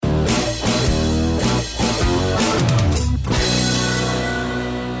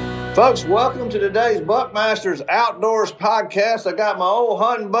Folks, welcome to today's Buckmasters Outdoors podcast. I got my old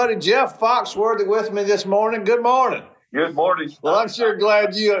hunting buddy, Jeff Foxworthy, with me this morning. Good morning. Good morning. Well, I'm sure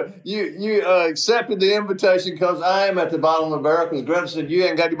glad you accepted the invitation because I am at the bottom of the barrel because Greta said, you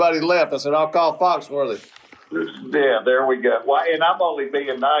ain't got anybody left. I said, I'll call Foxworthy. Yeah, there we go. Well, and I'm only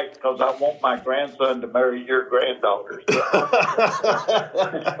being nice because I want my grandson to marry your granddaughter. So.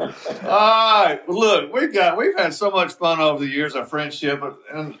 All right. Look, we've had so much fun over the years, our friendship,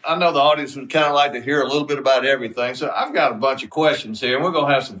 and I know the audience would kind of like to hear a little bit about everything. So I've got a bunch of questions here, and we're going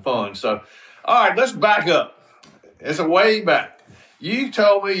to have some fun. So, all right, let's back up. It's a way back. You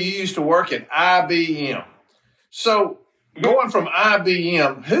told me you used to work at IBM. So going from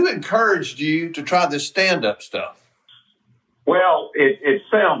IBM, who encouraged you to try this stand-up stuff? Well, it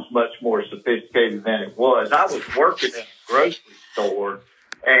sounds much more sophisticated than it was. I was working in a grocery store,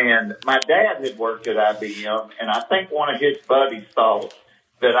 and my dad had worked at IBM, and I think one of his buddies thought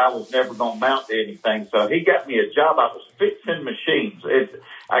that I was never going to mount to anything, so he got me a job. I was fixing machines.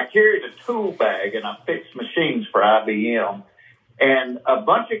 I carried a tool bag, and I fixed machines for IBM. And a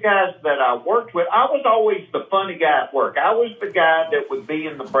bunch of guys that I worked with, I was always the funny guy at work. I was the guy that would be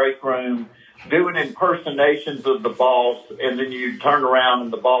in the break room doing impersonations of the boss, and then you'd turn around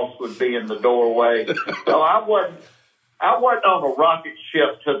and the boss would be in the doorway. So I wasn't on a rocket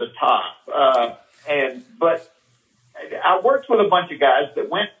ship to the top. But I worked with a bunch of guys that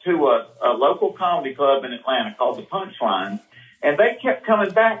went to a local comedy club in Atlanta called the Punchline. And they kept coming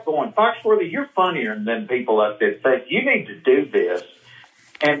back going, Foxworthy, you're funnier than people up there think. You need to do this.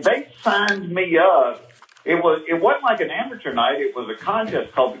 And they signed me up. It wasn't like an amateur night. It was a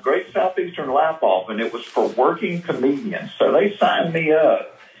contest called the Great Southeastern Laugh-Off, and it was for working comedians. So they signed me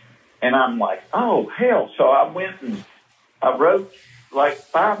up. And I'm like, oh, hell. So I went and I wrote like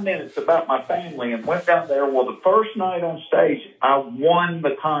 5 minutes about my family and went down there. Well, the first night on stage, I won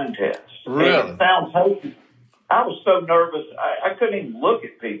the contest. Really? And it sounds hokey. I was so nervous, I couldn't even look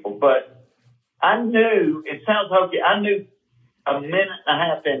at people, but I knew, it sounds hokey, I knew a minute and a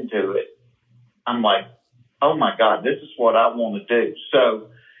half into it, I'm like, oh my God, this is what I want to do. So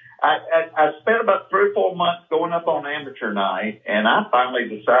I spent about 3 or 4 months going up on amateur night, and I finally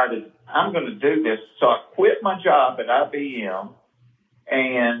decided I'm going to do this. So I quit my job at IBM,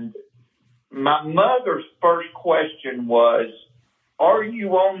 and my mother's first question was, are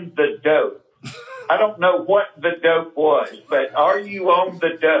you on the dope? I don't know what the dope was, but are you on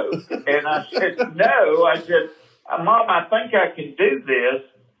the dope? And I said, no. I said, Mom, I think I can do this.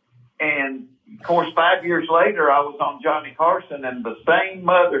 And, of course, 5 years later, I was on Johnny Carson, and the same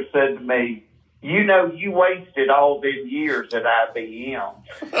mother said to me, you know, you wasted all them years at IBM.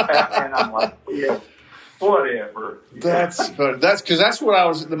 And I'm like, yeah, whatever. That's funny. That's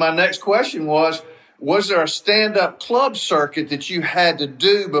what my next question was there a stand-up club circuit that you had to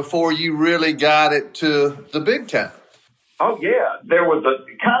do before you really got it to the big time? Oh, yeah. There was a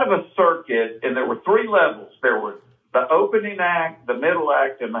kind of a circuit, and there were 3 levels. There was the opening act, the middle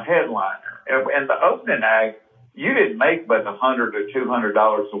act, and the headliner. And the opening act, you didn't make but $100 or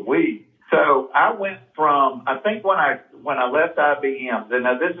 $200 a week. So I went from, I think when I left IBM,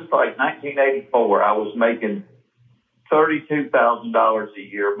 now this is like 1984, I was making $32,000 a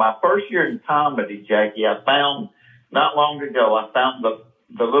year. My first year in comedy, Jackie, I found not long ago, I found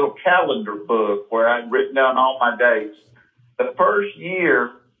the little calendar book where I'd written down all my dates. The first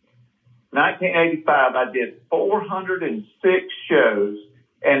year, 1985, I did 406 shows,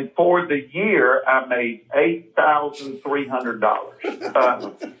 and for the year, I made $8,300.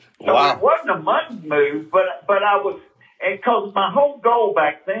 So wow. It wasn't a money move, but I was, and because my whole goal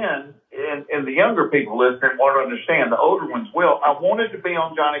back then, and the younger people listening won't understand, the older ones will, I wanted to be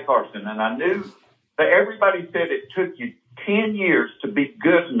on Johnny Carson, and I knew that everybody said it took you 10 years to be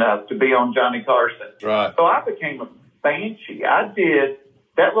good enough to be on Johnny Carson. Right. So I became a banshee. I did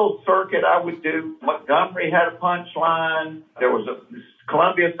that little circuit I would do. Montgomery had a Punchline. There was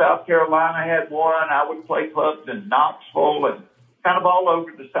Columbia, South Carolina had one. I would play clubs in Knoxville and kind of all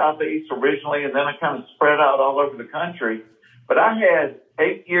over the Southeast originally, and then I kind of spread out all over the country. But I had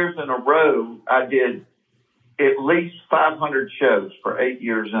 8 years in a row, I did at least 500 shows for 8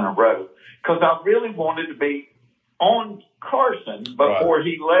 years in a row because I really wanted to be on Carson before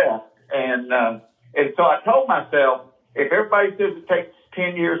he left. And so I told myself, if everybody says it takes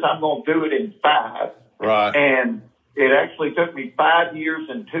 10 years, I'm going to do it in 5. Right. And it actually took me 5 years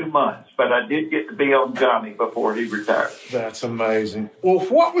and 2 months, but I did get to be on Johnny before he retired. That's amazing. Well,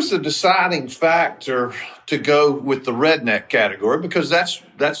 what was the deciding factor to go with the redneck category? Because that's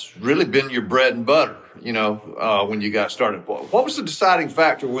really been your bread and butter. when you got started? What was the deciding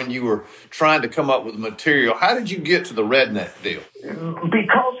factor when you were trying to come up with material? How did you get to the redneck deal?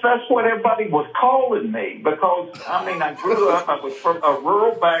 Because that's what everybody was calling me. Because, I grew up, I was from a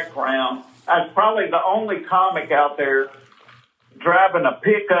rural background. I was probably the only comic out there driving a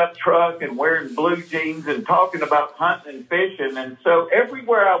pickup truck and wearing blue jeans and talking about hunting and fishing. And so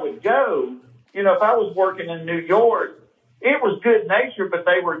everywhere I would go, if I was working in New York, it was good nature, but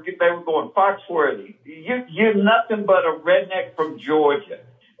they were going, Foxworthy, you're nothing but a redneck from Georgia.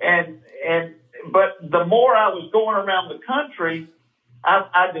 But the more I was going around the country,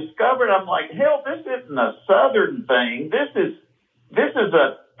 I discovered, I'm like, hell, this isn't a Southern thing. This is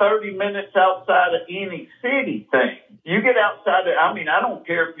a 30 minutes outside of any city thing. You get outside of, I don't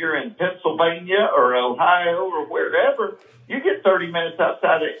care if you're in Pennsylvania or Ohio or wherever, you get 30 minutes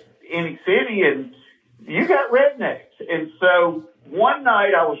outside of any city and you got rednecks. And so one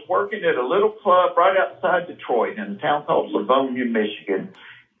night I was working at a little club right outside Detroit in a town called Livonia, Michigan.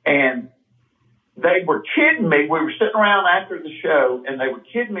 And they were kidding me. We were sitting around after the show and they were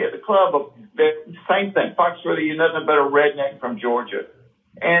kidding me at the club of the same thing. Foxworthy, you're nothing but a redneck from Georgia.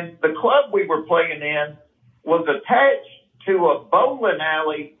 And the club we were playing in was attached to a bowling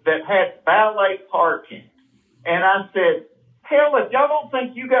alley that had valet parking. And I said, hell, if y'all don't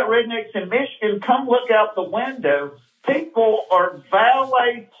think you got rednecks in Michigan, come look out the window. People are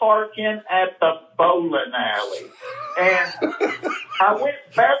valet parking at the bowling alley. And I went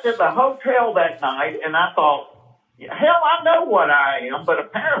back to the hotel that night and I thought, hell, I know what I am, but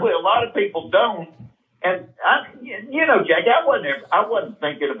apparently a lot of people don't. And Jack, I wasn't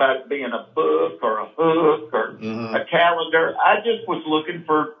thinking about it being a book or a hook or a calendar. I just was looking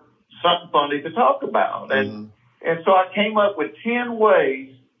for something funny to talk about. And so I came up with 10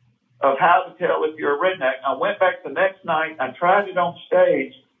 ways of how to tell if you're a redneck. I went back the next night. I tried it on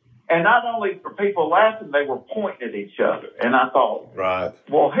stage. And not only were people laughing, they were pointing at each other. And I thought, right.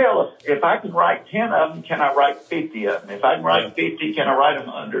 Well, hell, if I can write 10 of them, can I write 50 of them? If I can write 50, can I write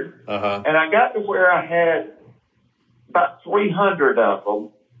 100? And I got to where I had about 300 of them.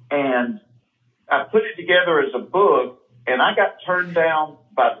 And I put it together as a book. And I got turned down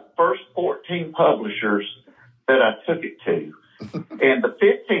by the first 14 publishers that I took it to. And the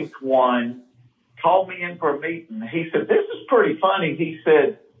 15th one called me in for a meeting. He said, this is pretty funny. He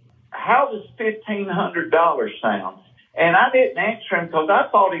said, how does $1,500 sound? And I didn't answer him because I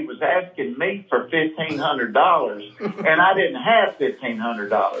thought he was asking me for $1,500 and I didn't have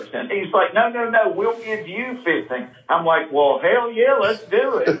 $1,500. And he's like, no, we'll give you 15. I'm like, well, hell yeah, let's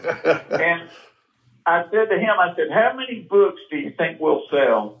do it. And I said to him, how many books do you think we'll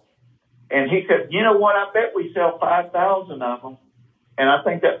sell? And he said, you know what? I bet we sell 5,000 of them. And I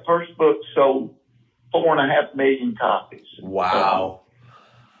think that first book sold 4.5 million copies. Wow.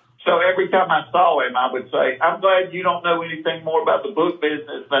 So every time I saw him, I would say, I'm glad you don't know anything more about the book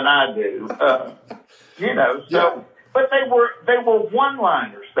business than I do. But they were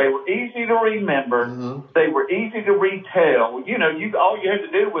one-liners. They were easy to remember. They were easy to retell. All you had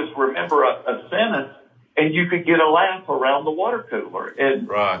to do was remember a sentence and you could get a laugh around the water cooler.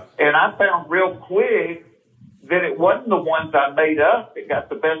 And I found real quick that it wasn't the ones I made up that got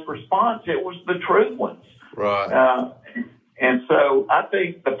the best response. It was the true ones. Right. And so I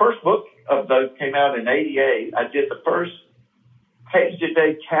think the first book of those came out in 88. I did the first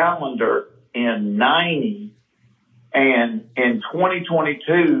page-a-day calendar in 90. And in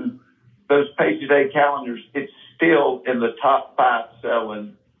 2022, those page-a-day calendars, it's still in the top 5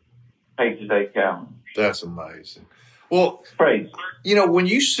 selling page-a-day calendars. That's amazing. Well, Praise. When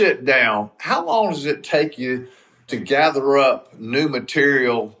you sit down, how long does it take you to gather up new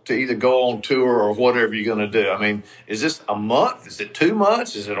material to either go on tour or whatever you're going to do? I mean, is this a month? Is it 2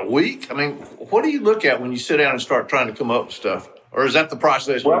 months? Is it a week? I mean, what do you look at when you sit down and start trying to come up with stuff? Or is that the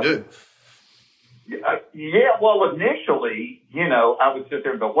process you do? Initially, I would sit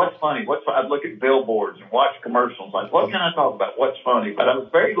there and go, what's funny? I'd look at billboards and watch commercials. Like, what can I talk about? What's funny? But I was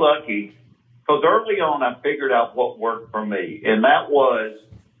very lucky because early on I figured out what worked for me. And that was,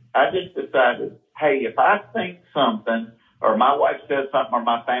 I just decided, hey, if I think something or my wife says something or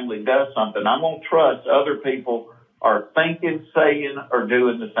my family does something, I'm going to trust other people are thinking, saying, or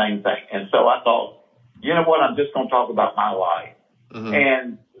doing the same thing. And so I thought, you know what, I'm just going to talk about my life.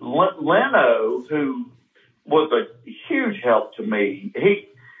 And Leno, who was a huge help to me,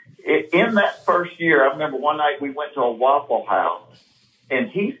 in that first year, I remember one night we went to a Waffle House, and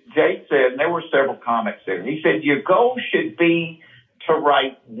Jay said, and there were several comics there, and he said, your goal should be to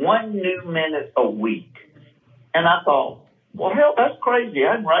write 1 new minute a week. And I thought, well, hell, that's crazy.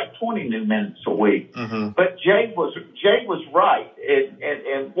 I'd write 20 new minutes a week. Mm-hmm. But Jay was right.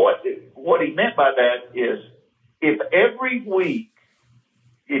 And what he meant by that is if every week,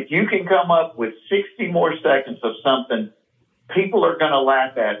 if you can come up with 60 more seconds of something people are going to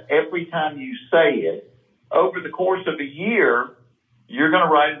laugh at every time you say it, over the course of a year, you're going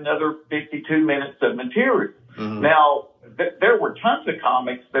to write another 52 minutes of material. Mm-hmm. Now, there were tons of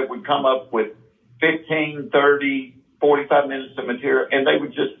comics that would come up with 15, 30, 45 minutes of material, and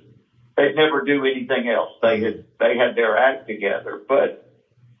they'd never do anything else. They had their act together. But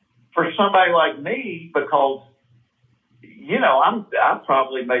for somebody like me, because, I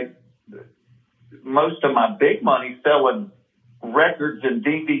probably made most of my big money selling records and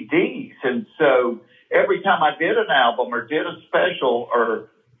DVDs. And so every time I did an album or did a special or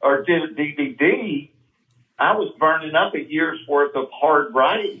did a DVD, I was burning up a year's worth of hard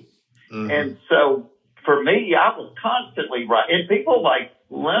writing. Mm-hmm. And so for me, I was constantly writing. And people like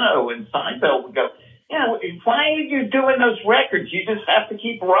Leno and Seinfeld would go, why are you doing those records? You just have to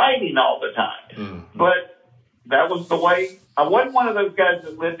keep writing all the time. Mm-hmm. But that was the way. I wasn't one of those guys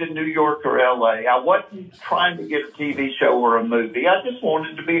that lived in New York or L.A. I wasn't trying to get a TV show or a movie. I just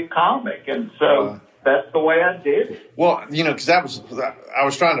wanted to be a comic. And so that's the way I did it. Well, because I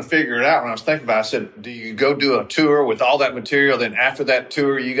was trying to figure it out when I was thinking about it. I said, do you go do a tour with all that material? Then after that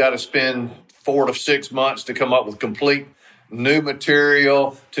tour, you got to spend 4 to 6 months to come up with complete new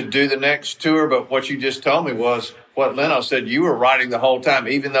material to do the next tour. But what you just told me was what Leno said, you were writing the whole time,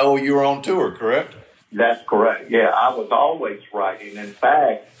 even though you were on tour, correct? That's correct. Yeah, I was always writing. In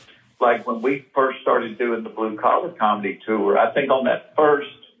fact, like when we first started doing the Blue Collar Comedy Tour, I think on that first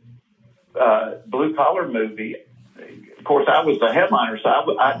Blue Collar movie, of course, I was the headliner, so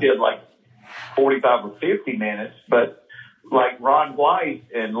I did like 45 or 50 minutes. But like Ron White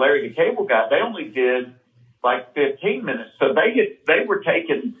and Larry the Cable Guy, they only did like 15 minutes. So they were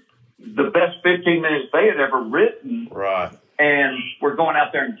taking the best 15 minutes they had ever written. Right. And we're going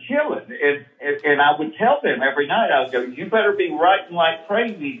out there and killing. And I would tell them every night, I would go, you better be writing like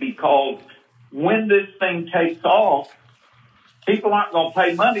crazy, because when this thing takes off, people aren't going to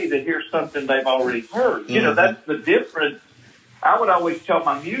pay money to hear something they've already heard. Mm-hmm. That's the difference. I would always tell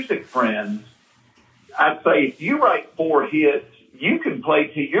my music friends, I'd say, if you write 4 hits, you can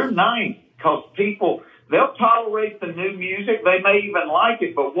play till you're 90, because people, they'll tolerate the new music. They may even like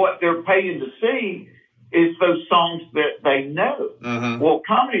it, but what they're paying to see is those songs that they know. Mm-hmm. Well,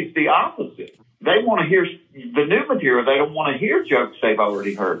 comedy's the opposite. They want to hear the new material. They don't want to hear jokes they've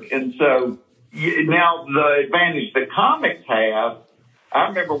already heard. And so now the advantage that comics have, I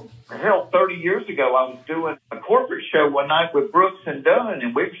remember, 30 years ago, I was doing a corporate show one night with Brooks and Dunn,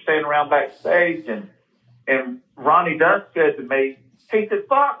 and we were standing around backstage, and Ronnie Dunn said to me, he said,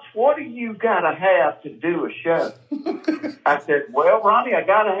 Fox, what do you got to have to do a show? I said, well, Ronnie, I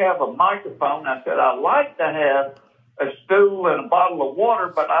got to have a microphone. I said, I like to have a stool and a bottle of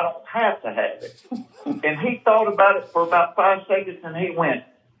water, but I don't have to have it. And he thought about it for about 5 seconds, and he went,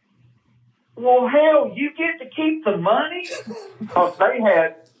 well, hell, you get to keep the money? Because they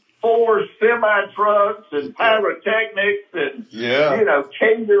had 4 semi-trucks and pyrotechnics and,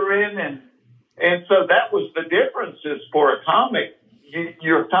 catering. And so that was the difference. Is for a comic,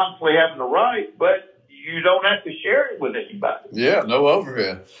 you're constantly having to write, but you don't have to share it with anybody. Yeah, no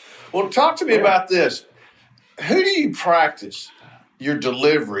overhead. Well, talk to me about this. Who do you practice your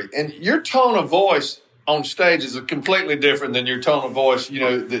delivery? And your tone of voice on stage is completely different than your tone of voice,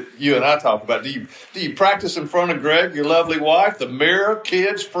 that you and I talk about. Do you practice in front of Greg, your lovely wife, the mirror,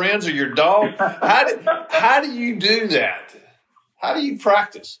 kids, friends, or your dog? How do you do that? How do you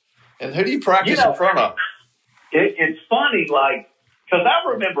practice? And who do you practice in front of? It's funny, because I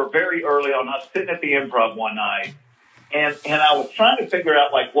remember very early on, I was sitting at the Improv one night, and I was trying to figure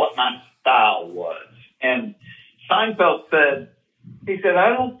out, what my style was. And Seinfeld said,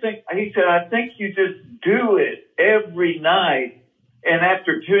 I think you just do it every night. And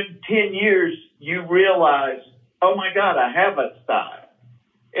after 10 years, you realize, oh my God, I have a style.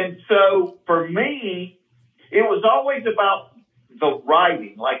 And so for me, it was always about the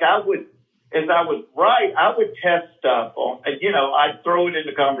writing. As I would write, I would test stuff on, I'd throw it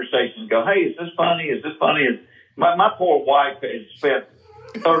into conversation and go, hey, is this funny? Is this funny? My poor wife has spent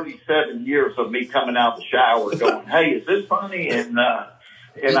 37 years of me coming out of the shower going, hey, is this funny? And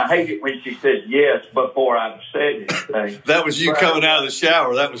I hate it when she said yes before I've said anything. That was you coming out of the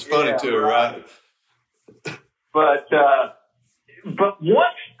shower. That was funny to her, right? But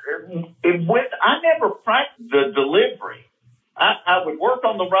once I never practiced the delivery. I would work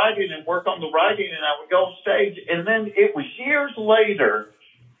on the writing, and I would go on stage. And then it was years later,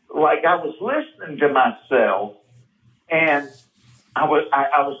 I was listening to myself, And I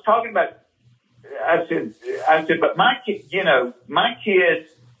was talking about, I said, but my kids,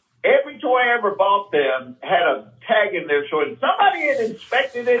 every toy I ever bought them had a tag in there showing somebody had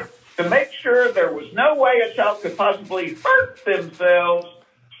inspected it to make sure there was no way a child could possibly hurt themselves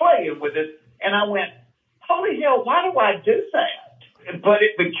playing with it. And I went, holy hell, why do I do that? But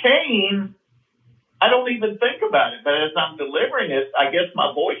it became, I don't even think about it. But as I'm delivering it, I guess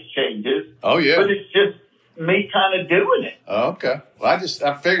my voice changes. Oh, yeah. But it's just me kind of doing it. Oh, okay. Well,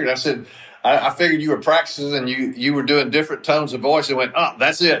 I figured you were practicing and you were doing different tones of voice and went, oh,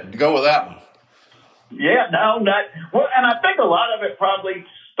 that's it. Go with that one. Yeah, no, not well. And I think a lot of it probably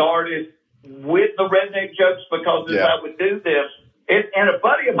started with the redneck jokes because as I would do this, and a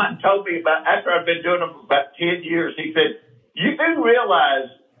buddy of mine told me about after I've been doing them for about 10 years, he said, you do realize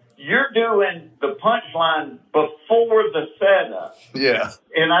you're doing the punchline before the setup. Yeah.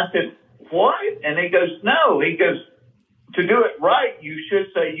 And I said, what? And he goes, no. He goes, to do it right, you should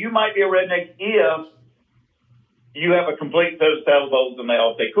say you might be a redneck if you have a complete set of salad bowls and they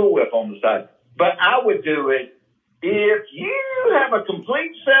all say Cool Whip on the side. But I would do it if you have a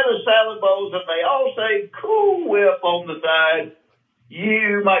complete set of salad bowls and they all say Cool Whip on the side,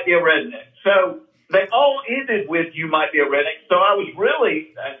 you might be a redneck. So they all ended with you might be a redneck. So I was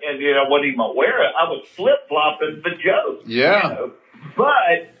really, and I wasn't even aware of it, I was flip-flopping the joke. Yeah.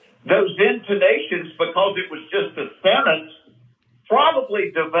 But those intonations, because it was just a sentence,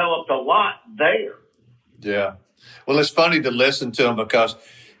 probably developed a lot there. Yeah. Well, it's funny to listen to them because,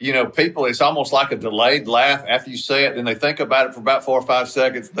 people, it's almost like a delayed laugh after you say it, and they think about it for about 4 or 5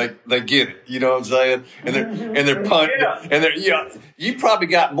 seconds. They get it. You know what I'm saying? And they're punting. Yeah. And you probably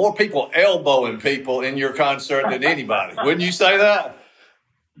got more people elbowing people in your concert than anybody. Wouldn't you say that?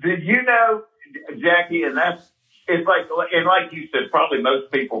 Did you know, Jackie, it's like you said, probably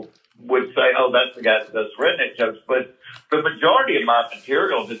most people would say, oh, that's the guy that does redneck jokes. But the majority of my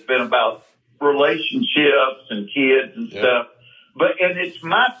material has been about relationships and kids and stuff. And it's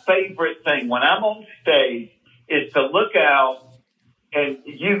my favorite thing when I'm on stage is to look out and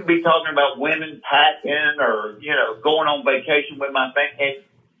you can be talking about women packing or, going on vacation with my family.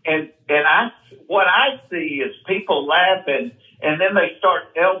 And what I see is people laughing and then they start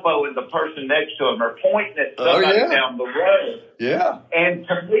elbowing the person next to them or pointing at somebody down the road. Yeah. And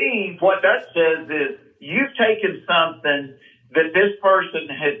to me, what that says is you've taken something that this person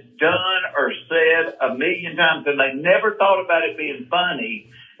has done or said a million times and they never thought about it being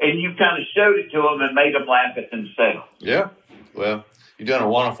funny, and you kind of showed it to them and made them laugh at themselves. Yeah. Well, you've done a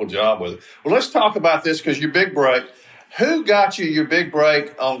wonderful job with it. Well, let's talk about this because your big break. Who got you your big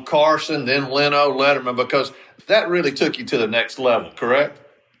break on Carson, then Leno, Letterman? Because that really took you to the next level, correct?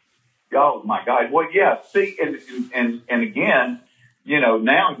 Oh, my God. Well, yeah. See, and again,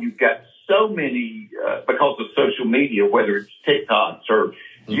 now you've got so many, because of social media, whether it's TikToks or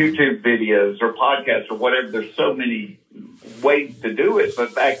YouTube videos or podcasts or whatever, there's so many ways to do it.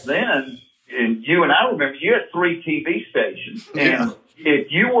 But back then, and you and I remember, you had 3 TV stations. And if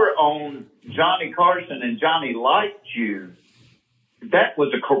you were on Johnny Carson and Johnny liked you, that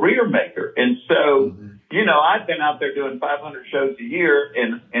was a career maker. And so, I'd been out there doing 500 shows a year,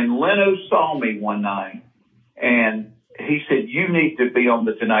 and Leno saw me one night, and he said, you need to be on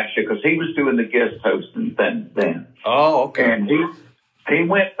the Tonight Show, because he was doing the guest hosting then. Oh, okay. And he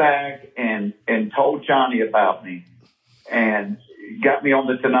went back and told Johnny about me and got me on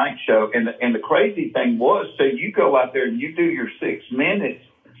the Tonight Show. And the crazy thing was, so you go out there and you do your 6 minutes,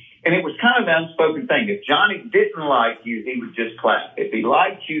 and it was kind of an unspoken thing. If Johnny didn't like you, he would just clap. If he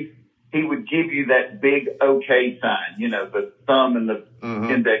liked you, he would give you that big okay sign, the thumb and the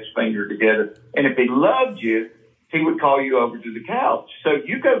index finger together. And if he loved you, he would call you over to the couch. So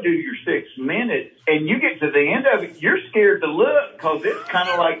you go do your 6 minutes, and you get to the end of it, you're scared to look because it's kind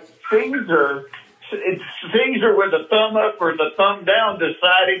of like Caesar. It's Caesar with a thumb up or the thumb down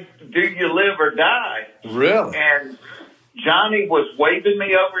deciding, do you live or die? Really? And Johnny was waving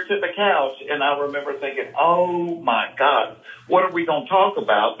me over to the couch, and I remember thinking, oh, my God, what are we going to talk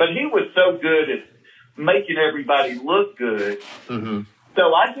about? But he was so good at making everybody look good. Mm-hmm.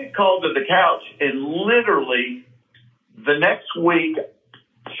 So I get called to the couch, and literally the next week,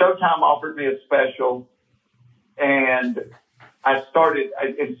 Showtime offered me a special, and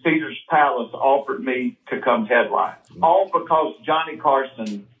and Caesar's Palace offered me to come headline, all because Johnny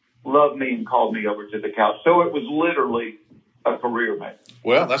Carson loved me and called me over to the couch. So it was literally a career maker.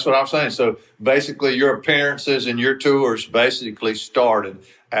 Well, that's what I'm saying. So basically your appearances and your tours basically started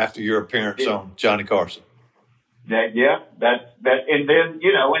after your appearance on Johnny Carson. And then, and then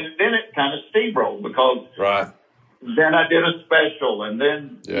it kind of steamrolled because then I did a special, and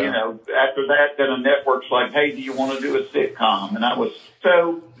then after that, then a network's like, hey, do you want to do a sitcom? And I was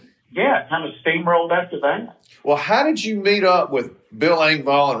kind of steamrolled after that. Well, how did you meet up with Bill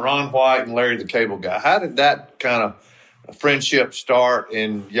Engvall and Ron White and Larry the Cable Guy? How did that kind of friendship start,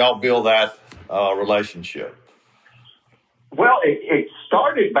 and y'all build that relationship? Well, it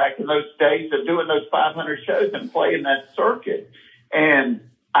started back in those days of doing those 500 shows and playing that circuit. And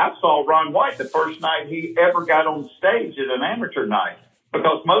I saw Ron White the first night he ever got on stage at an amateur night,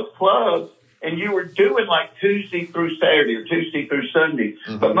 because most clubs, and you were doing like Tuesday through Saturday or Tuesday through Sunday,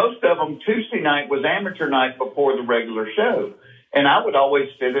 but most of them, Tuesday night was amateur night before the regular show. And I would always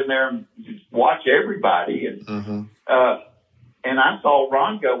sit in there and watch everybody. And and I saw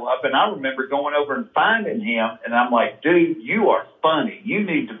Ron go up, and I remember going over and finding him, and I'm like, dude, you are funny. You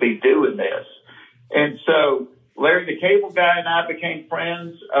need to be doing this. And so Larry the Cable Guy and I became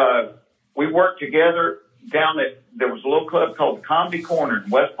friends. We worked together down there was a little club called the Comedy Corner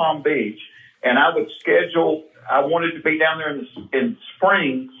in West Palm Beach, and I wanted to be down there in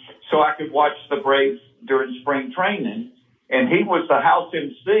spring so I could watch the Braves during spring training. And he was the house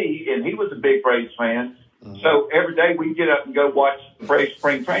MC, and he was a big Braves fan. So every day we'd get up and go watch the Braves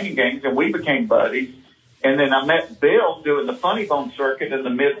spring training games, and we became buddies. And then I met Bill doing the Funny Bone circuit in the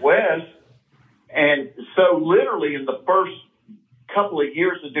Midwest. And so literally in the first couple of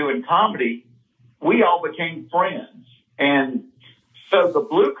years of doing comedy, we all became friends. And so the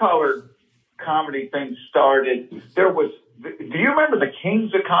blue collar comedy thing started. Do you remember the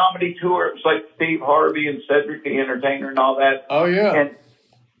Kings of Comedy tour? It was like Steve Harvey and Cedric the Entertainer and all that. Oh, yeah.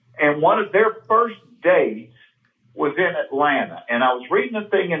 And one of their first dates was in Atlanta. And I was reading a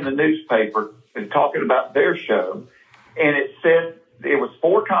thing in the newspaper and talking about their show. And it said, it was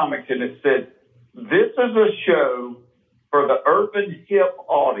 4 comics, and it said, this is a show for the urban hip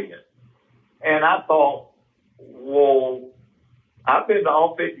audience. And I thought, well, I've been to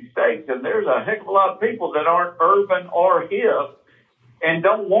all 50 states, and there's a heck of a lot of people that aren't urban or hip and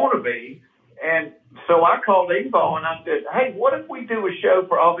don't want to be. And so I called Engvall and I said, hey, what if we do a show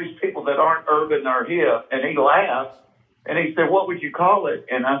for all these people that aren't urban or hip? And he laughed, and he said, what would you call it?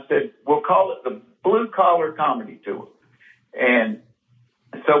 And I said, we'll call it the Blue Collar Comedy Tour. And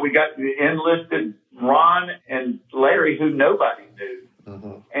so we got enlisted Ron and Larry, who nobody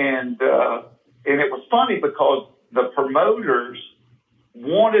knew. And it was funny because the promoters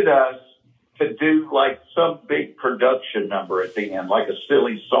wanted us to do like some big production number at the end, like a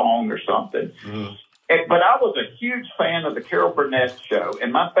silly song or something. But I was a huge fan of the Carol Burnett show.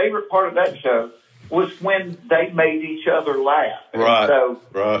 And my favorite part of that show was when they made each other laugh. Right. And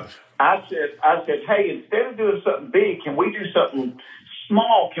so I said, hey, instead of doing something big, can we do something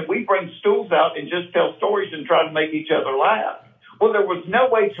small? Can we bring stools out and just tell stories and try to make each other laugh? Well, there was no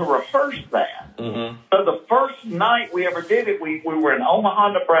way to rehearse that. So the first night we ever did it, we were in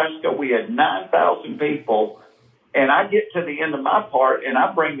Omaha, Nebraska. We had 9,000 people. And I get to the end of my part, and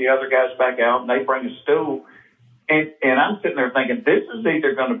I bring the other guys back out, and they bring a stool. And I'm sitting there thinking, this is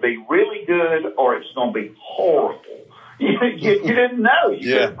either going to be really good or it's going to be horrible. You didn't know.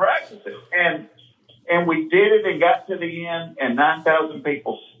 You couldn't practice it. And we did it and got to the end, and 9,000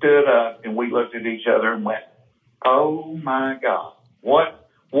 people stood up, and we looked at each other and went, oh my God, what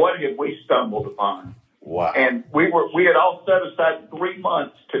have we stumbled upon? Wow. And we had all set aside 3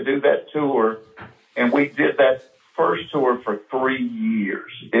 months to do that tour, and we did that first tour for 3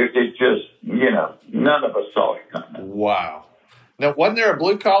 years. It just, none of us saw it coming. Wow. Now, wasn't there a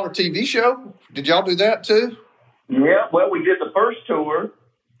blue collar TV show? Did y'all do that too? Yeah, well, we did the first tour,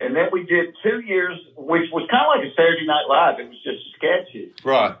 and then we did 2 years, which was kind of like a Saturday Night Live. It was just sketches.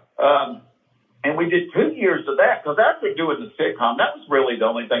 Right. And we did 2 years of that, because after doing the sitcom, that was really the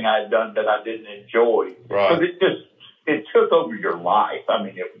only thing I had done that I didn't enjoy. Right. Because it took over your life. I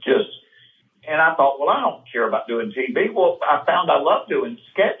mean, it just, and I thought, well, I don't care about doing TV. Well, I found I love doing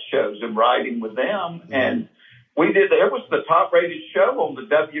sketch shows and writing with them. And it was the top rated show on the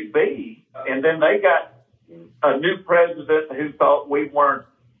WB. And then they got a new president who thought we weren't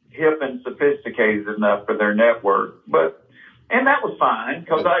hip and sophisticated enough for their network. And that was fine,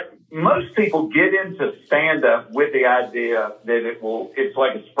 because most people get into stand-up with the idea that it's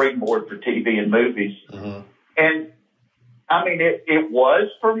like a springboard for TV and movies. And I mean, it was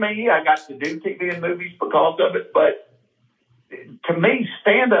for me. I got to do TV and movies because of it. But to me,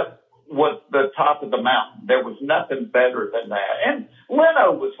 stand-up was the top of the mountain. There was nothing better than that. And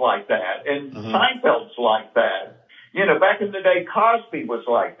Leno was like that. And Seinfeld's like that. Back in the day, Cosby was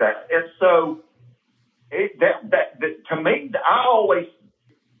like that. And so to me,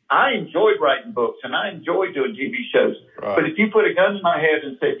 I enjoyed writing books and I enjoyed doing TV shows. Right. But if you put a gun in my head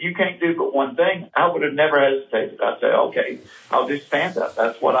and said, you can't do but one thing, I would have never hesitated. I'd say, okay, I'll do stand-up.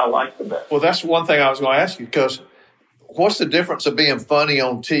 That's what I like the best. Well, that's one thing I was going to ask you, because what's the difference of being funny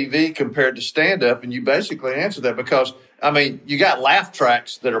on TV compared to stand-up? And you basically answered that, because, I mean, you got laugh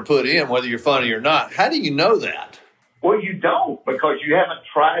tracks that are put in, whether you're funny or not. How do you know that? Well, you don't, because you haven't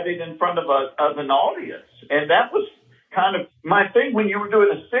tried it in front of an audience. And that was kind of my thing when you were doing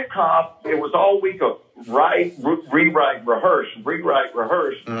a sitcom. It was all week of write, rewrite, rehearse, rewrite,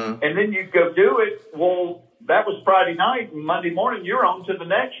 rehearse. Mm-hmm. And then you'd go do it. Well, that was Friday night, and Monday morning you're on to the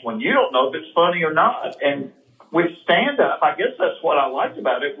next one. You don't know if it's funny or not. And with stand-up, I guess that's what I liked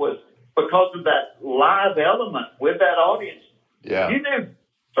about it, was because of that live element with that audience. Yeah. You knew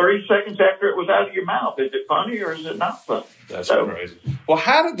 30 seconds after it was out of your mouth, is it funny or is it not funny? That's crazy. Well,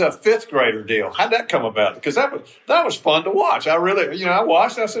 how did the fifth grader deal? How'd that come about? Because that was fun to watch. I really, I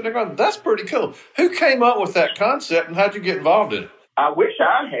watched it. I said, that's pretty cool. Who came up with that concept, and how'd you get involved in it? I wish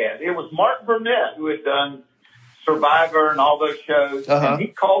I had. It was Mark Burnett, who had done Survivor and all those shows. Uh-huh. And he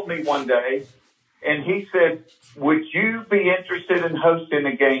called me one day and he said, would you be interested in hosting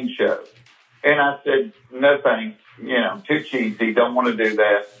a game show? And I said, no thanks. Too cheesy. Don't want to do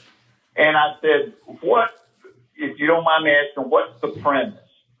that. And I said, what, if you don't mind me asking, what's the premise?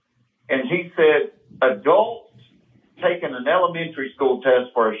 And he said, adults taking an elementary school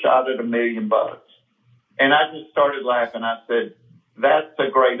test for a shot at $1 million. And I just started laughing. I said, that's a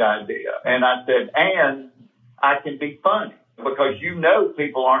great idea. And I said, and I can be funny, because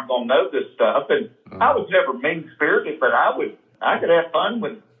people aren't going to know this stuff. And I was never mean-spirited, but I could have fun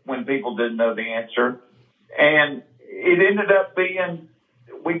when people didn't know the answer. And it ended up being,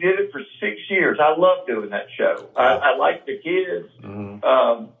 we did it for 6 years. I loved doing that show. I liked the kids.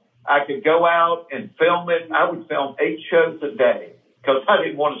 Mm-hmm. I could go out and film it. I would film 8 shows a day because I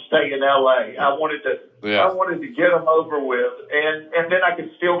didn't want to stay in L.A. I wanted to get them over with, and then I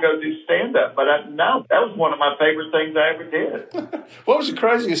could still go do stand-up. But that was one of my favorite things I ever did. What was the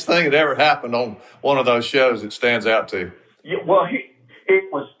craziest thing that ever happened on one of those shows that stands out to you? Yeah, well,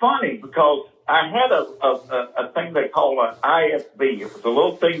 it was funny because I had a thing they called an IFB. It was a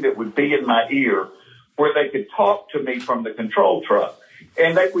little thing that would be in my ear where they could talk to me from the control truck.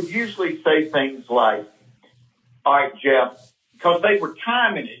 And they would usually say things like, all right, Jeff, because they were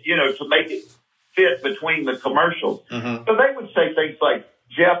timing it, to make it fit between the commercials. Mm-hmm. So they would say things like,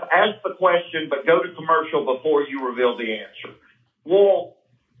 Jeff, ask the question, but go to commercial before you reveal the answer. Well,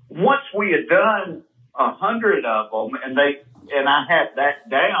 once we had done 100 of them and I had that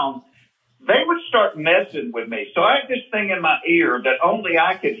down, they would start messing with me. So I had this thing in my ear that only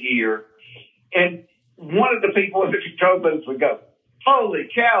I could hear. And one of the people in the control booth would go, holy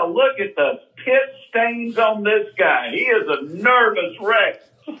cow, look at the pit stains on this guy. He is a nervous wreck.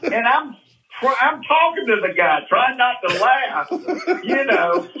 And I'm talking to the guy, trying not to laugh,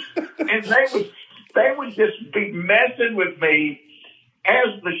 and they would just be messing with me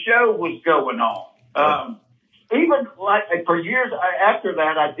as the show was going on. Even like for years after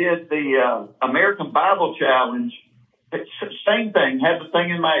that, I did the American Bible Challenge. Same thing, had the thing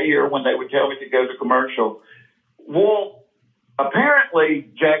in my ear when they would tell me to go to commercial. Well, apparently,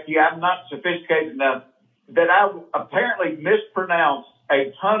 Jackie, I'm not sophisticated enough that I apparently mispronounced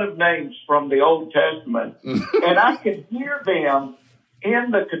a ton of names from the Old Testament, and I could hear them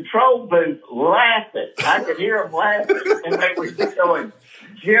in the control booth laughing. I could hear them laughing, and they were just going,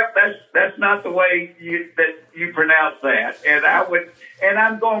 Jeff, that's not the way you pronounce that. And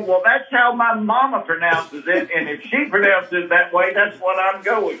I'm going, well, that's how my mama pronounces it, and if she pronounces it that way, that's what I'm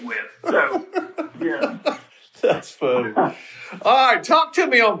going with. So, yeah. That's funny. All right, talk to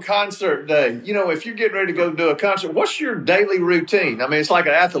me on concert day. If you're getting ready to go do a concert, what's your daily routine? I mean, it's like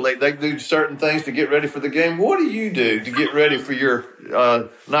an athlete. They do certain things to get ready for the game. What do you do to get ready for your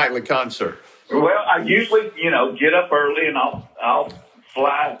nightly concert? Well, I usually, get up early and I'll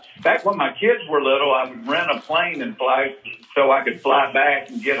fly. Back when my kids were little, I would rent a plane and fly so I could fly back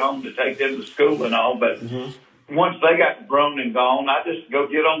and get home to take them to school and all. But once they got grown and gone, I just go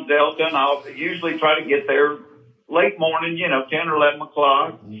get on Delta, and I'll usually try to get there late morning, 10 or 11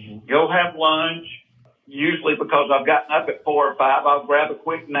 o'clock, go have lunch. Usually because I've gotten up at 4 or 5, I'll grab a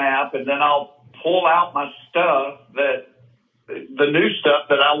quick nap, and then I'll pull out my stuff, the new stuff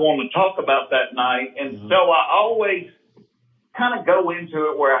that I want to talk about that night. And so I always kind of go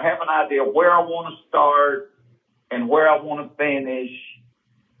into it where I have an idea where I want to start and where I want to finish,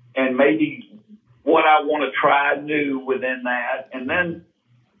 and maybe what I want to try new within that. And then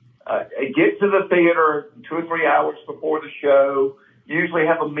I get to the theater 2 or 3 hours before the show, usually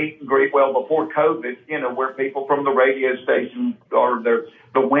have a meet and greet. Well, before COVID, where people from the radio station or the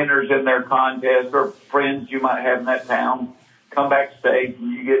winners in their contest or friends you might have in that town come backstage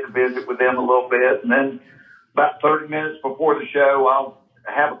and you get to visit with them a little bit. And then about 30 minutes before the show, I'll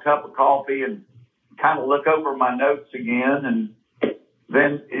have a cup of coffee and kind of look over my notes again and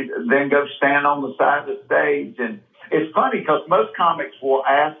then go stand on the side of the stage. And it's funny because most comics will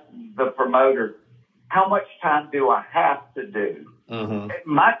ask the promoter, how much time do I have to do?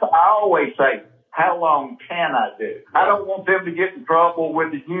 Mm-hmm. I always say, how long can I do? I don't want them to get in trouble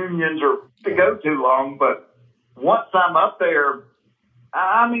with the unions or to go too long, but once I'm up there,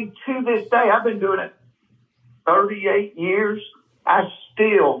 to this day, I've been doing it 38 years. I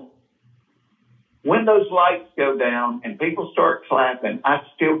still, when those lights go down and people start clapping, I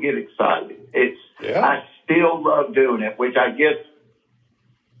still get excited. I still love doing it, which I guess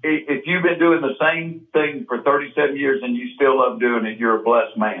if you've been doing the same thing for 37 years and you still love doing it, you're a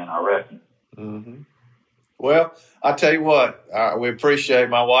blessed man, I reckon. Mm-hmm. Well, I tell you what, we appreciate,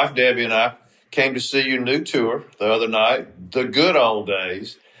 my wife Debbie and I came to see your new tour the other night, The Good Old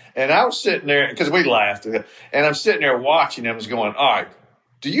Days. And I was sitting there, because we laughed, and I'm sitting there watching them, going, all right,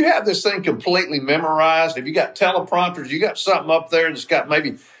 do you have this thing completely memorized? Have you got teleprompters? You got something up there that's got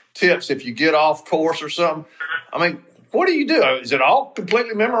maybe tips if you get off course or something? What do you do? Is it all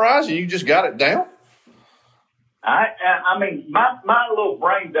completely memorized and you just got it down? My little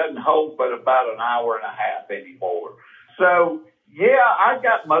brain doesn't hold but about an hour and a half anymore. So, yeah, I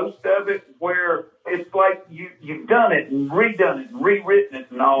got most of it where it's like you've done it and redone it and rewritten it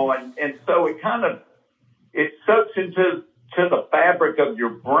and all. And so it soaks into the fabric of your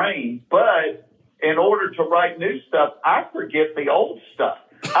brain. But in order to write new stuff, I forget the old stuff.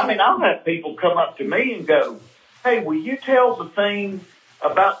 I'll have people come up to me and go, hey, will you tell the thing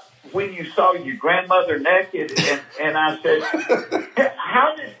about when you saw your grandmother naked? And I said,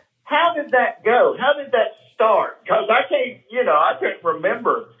 how did that go? How did that start? Because I can't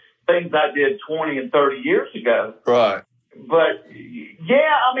remember things I did 20 and 30 years ago. Right. But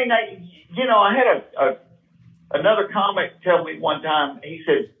yeah, I had another comic tell me one time, he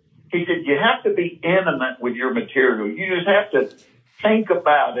said, you have to be intimate with your material. You just have to think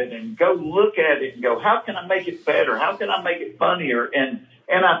about it and go look at it and go, how can I make it better? How can I make it funnier? And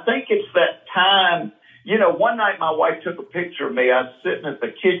I think it's that time, one night my wife took a picture of me. I was sitting at the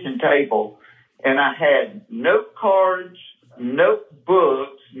kitchen table and I had note cards,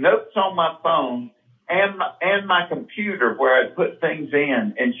 notebooks, notes on my phone and my computer where I put things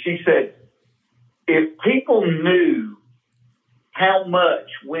in. And she said, if people knew how much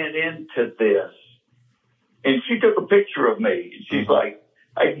went into this, and she took a picture of me, and she's like,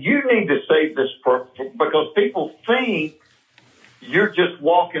 hey, you need to save this because people think you're just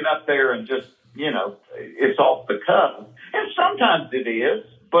walking up there and just, it's off the cuff. And sometimes it is,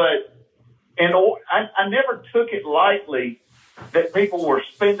 but I never took it lightly that people were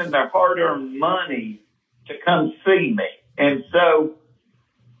spending their hard-earned money to come see me. And so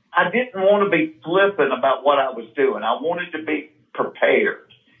I didn't want to be flippant about what I was doing. I wanted to be prepared.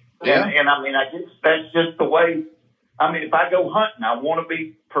 Yeah. And I guess that's just the way. If I go hunting, I want to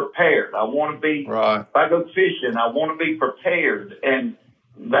be prepared. I want to be, right. If I go fishing, I want to be prepared. And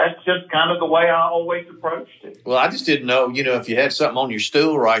that's just kind of the way I always approached it. Well, I just didn't know, if you had something on your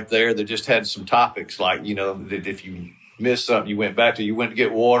stool right there that just had some topics like, that if you missed something, you went to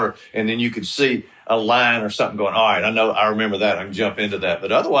get water, and then you could see a line or something going, all right, I remember that. I can jump into that.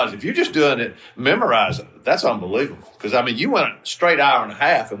 But otherwise, if you're just doing it, memorize it, that's unbelievable. Because, you went a straight hour and a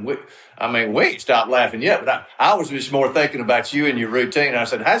half, and we ain't stopped laughing yet. But I was just more thinking about you and your routine. I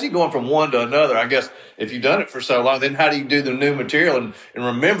said, how's he going from one to another? I guess if you've done it for so long, then how do you do the new material and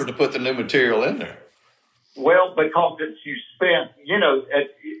remember to put the new material in there? Well, because you spent,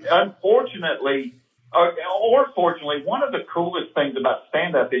 unfortunately, or fortunately, one of the coolest things about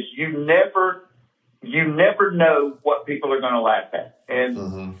stand-up is you never know what people are going to laugh at.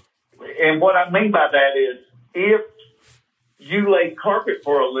 And and what I mean by that is if you lay carpet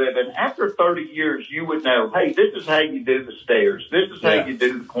for a living, after 30 years, you would know, hey, this is how you do the stairs. This is how you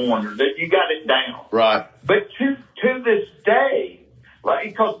do the corner. That you got it down. Right. But to this day,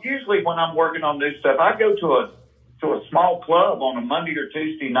 because usually when I'm working on new stuff, I go to a small club on a Monday or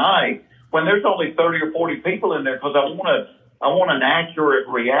Tuesday night when there's only 30 or 40 people in there because I want an accurate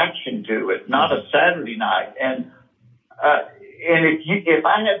reaction to it, not a Saturday night. And if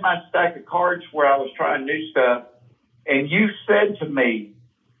I had my stack of cards where I was trying new stuff, and you said to me,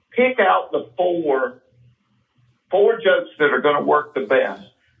 pick out the four jokes that are going to work the best,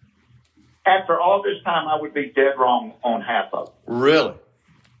 after all this time, I would be dead wrong on half of them. Really?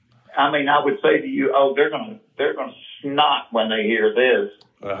 I would say to you, oh, they're they're going to snot when they hear this.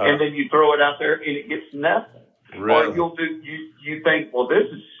 And then you throw it out there and it gets nothing. Really? Or you think, well, this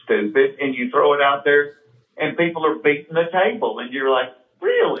is stupid, and you throw it out there and people are beating the table, and you're like,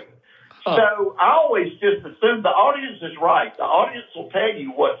 really? So I always just assume the audience is right. The audience will tell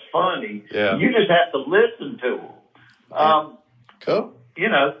you what's funny. Yeah. You just have to listen to them. Cool. You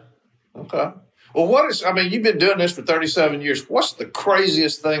know. Okay. Well, you've been doing this for 37 years. What's the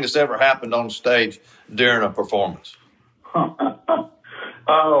craziest thing that's ever happened on stage during a performance?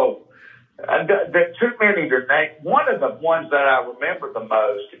 There are too many to name. One of the ones that I remember the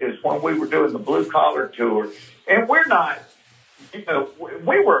most is when we were doing the Blue Collar Tour. And we're not,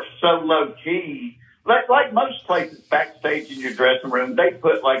 we were so low key. Like most places backstage in your dressing room, they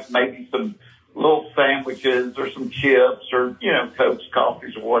put like maybe some little sandwiches or some chips or, Cokes,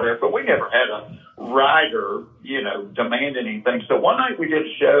 coffees or whatever. But we never had a rider, demand anything. So one night we did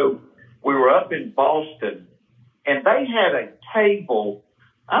a show. We were up in Boston and they had a table.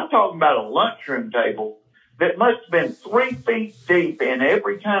 I'm talking about a lunchroom table that must have been 3 feet deep in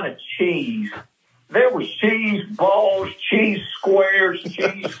every kind of cheese. There was cheese balls, cheese squares,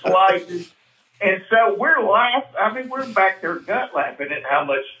 cheese slices. And so we're laughing. We're back there gut laughing at how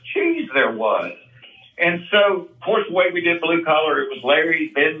much cheese there was. And so, of course, the way we did Blue Collar, it was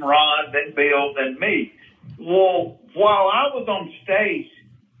Larry, then Ron, then Bill, then me. Well, while I was on stage,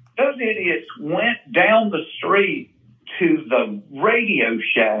 those idiots went down the street to the Radio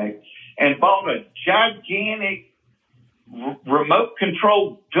Shack and bought a gigantic remote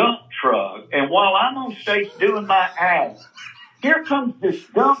controlled dump truck. And while I'm on stage doing my act, here comes this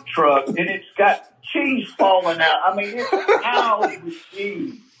dump truck and it's got cheese falling out. It's piles with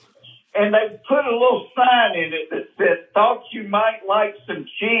cheese. And they put a little sign in it that said, "Thought you might like some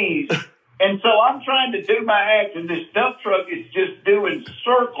cheese." And so I'm trying to do my act, and this dump truck is just doing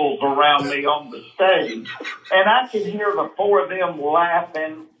circles around me on the stage. And I can hear the 4 of them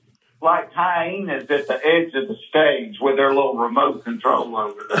laughing like hyenas at the edge of the stage with their little remote control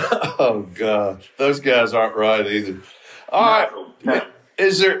over there. Oh, God. Those guys aren't right either. All right. No.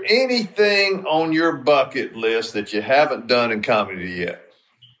 Is there anything on your bucket list that you haven't done in comedy yet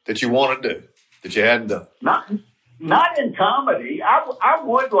that you want to do, that you hadn't done? Not in comedy. I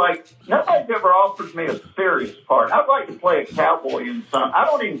would like, nobody's ever offered me a serious part. I'd like to play a cowboy in some. I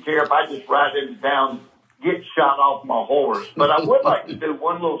don't even care if I just ride into town, get shot off my horse, but I would like to do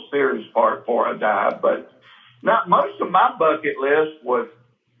one little serious part before I die. But not most of my bucket list was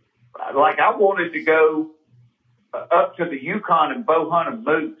like I wanted to go up to the Yukon and bow hunt a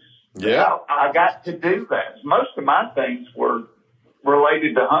moose. Yeah. I got to do that. Most of my things were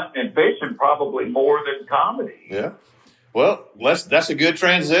related to hunting and fishing, probably more than comedy. Yeah. Well, that's a good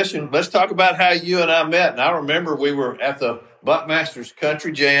transition. Let's talk about how you and I met. And I remember we were at the Buckmasters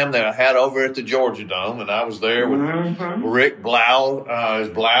Country Jam that I had over at the Georgia Dome, and I was there with Rick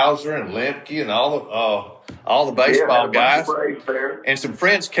Blauser and Lemke and all the baseball guys. And some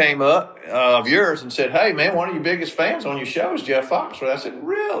friends came up of yours and said, "Hey, man, one of your biggest fans on your show is Jeff Foxworth." I said,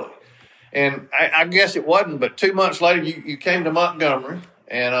 "Really?" And I guess it wasn't, but 2 months later, you came to Montgomery,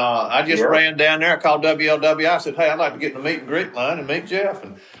 and I just ran down there. I called WLWI. I said, "Hey, I'd like to get in the meet and greet line and meet Jeff."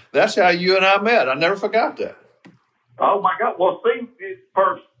 And that's how you and I met. I never forgot that. Oh, my God. Well, see,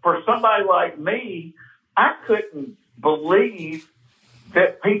 for somebody like me, I couldn't believe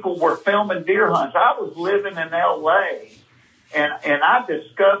that people were filming deer hunts. I was living in L.A., and I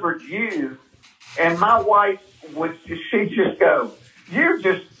discovered you, and my wife she'd just go, "You're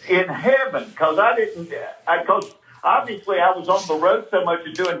just in heaven," because because obviously I was on the road so much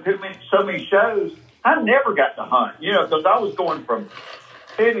and doing so many shows. I never got to hunt, because I was going from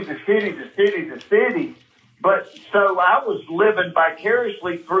city to city to city to city. But so I was living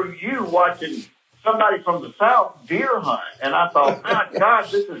vicariously through you, watching somebody from the South deer hunt. And I thought, my God,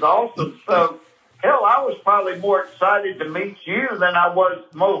 this is awesome. So, hell, I was probably more excited to meet you than I was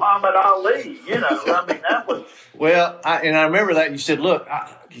Muhammad Ali. That was. Well, I remember that. You said, "Look,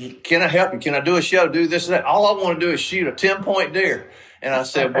 can I help you? Can I do a show, do this and that? All I want to do is shoot a 10-point deer." And I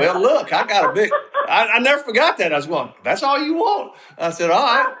said, "Well, look, I got a big." I never forgot that. I was going, "That's all you want?" I said, "All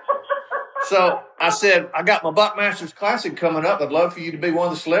right." So I said, "I got my Buckmasters Classic coming up. I'd love for you to be one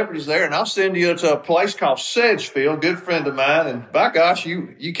of the celebrities there, and I'll send you to a place called Sedgefield, good friend of mine." And by gosh,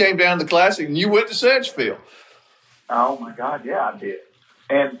 you came down to the Classic and you went to Sedgefield. Oh, my God, yeah, I did.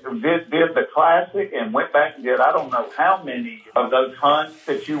 And did the Classic and went back and did I don't know how many of those hunts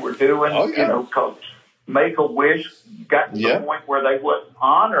that you were doing, because Make-A-Wish got to the point where they wouldn't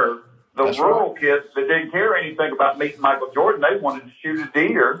honor the rural kids that didn't care anything about meeting Michael Jordan. They wanted to shoot a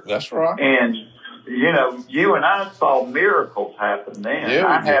deer. That's right. And, you and I saw miracles happen then. Yeah,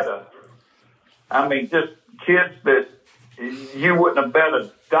 I had just kids that you wouldn't have bet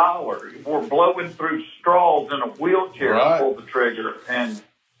 $1 were blowing through straws in a wheelchair to pull the trigger. And,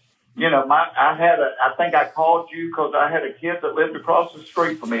 I think I called you because I had a kid that lived across the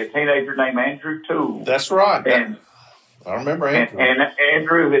street from me, a teenager named Andrew Toole. That's right. And I remember Andrew. And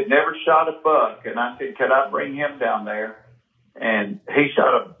Andrew had never shot a buck. And I said, could I bring him down there? And he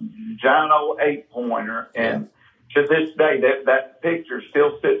shot a giant old 8-pointer. And to this day, that picture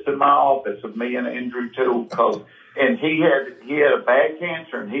still sits in my office of me and Andrew Toole. And he had a bad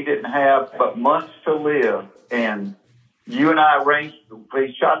cancer, and he didn't have but months to live. And you and I arranged,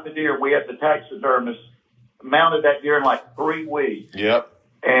 we shot the deer. We had the taxidermist mounted that deer in like 3 weeks. Yep.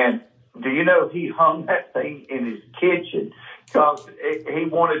 And do you know he hung that thing in his kitchen because he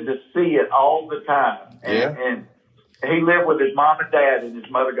wanted to see it all the time. And he lived with his mom and dad, and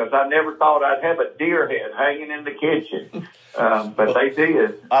his mother goes, I never thought I'd have a deer head hanging in the kitchen. But they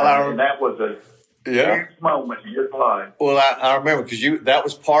did. And that was a huge moment in your life. Well, I remember because that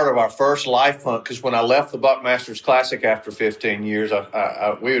was part of our first life hunt. Because when I left the Buckmasters Classic after 15 years,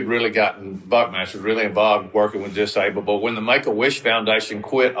 we had really gotten Buckmasters really involved working with disabled. But when the Make-A-Wish Foundation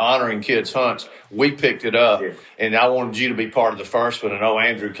quit honoring kids' hunts, we picked it up. Yeah. And I wanted you to be part of the first one. And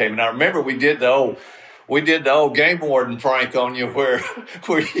Andrew came. And I remember we did the old game warden prank on you where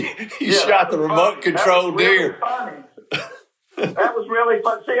you shot the remote control deer. Funny. That was really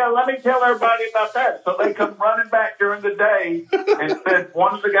fun. See, let me tell everybody about that. So they come running back during the day and said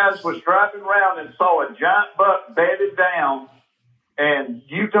one of the guys was driving around and saw a giant buck bedded down. And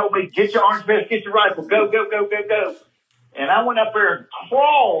you told me, get your orange vest, get your rifle, go, go, go, go, go. And I went up there and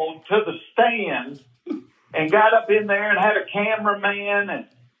crawled to the stand and got up in there and had a cameraman. And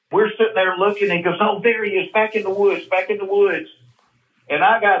we're sitting there looking. And he goes, oh, there he is, back in the woods, back in the woods. And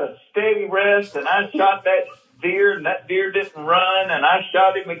I got a steady rest, and I shot that deer, and that deer didn't run, and I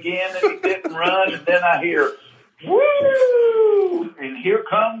shot him again, and he didn't run, and then I hear, woo! And here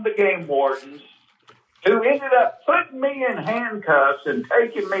come the game wardens, who ended up putting me in handcuffs and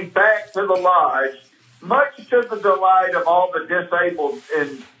taking me back to the lodge, much to the delight of all the disabled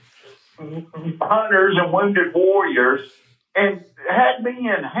and hunters and wounded warriors, and had me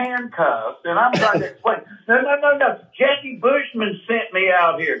in handcuffs. And I'm trying to explain, no, Jackie Bushman sent me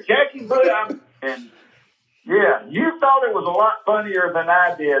out here. Jackie Bush, yeah, you thought it was a lot funnier than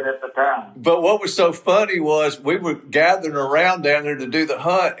I did at the time. But what was so funny was we were gathering around down there to do the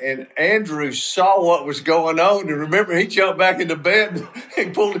hunt, and Andrew saw what was going on. And remember, he jumped back into bed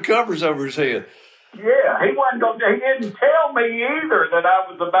and pulled the covers over his head. Yeah, he didn't tell me either that I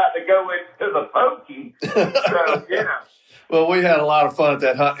was about to go into the pokey. So, yeah. Well, we had a lot of fun at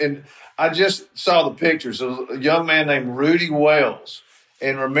that hunt. And I just saw the pictures of a young man named Rudy Wells.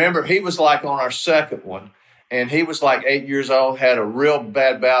 And remember, he was like on our second one. And he was like 8 years old, had a real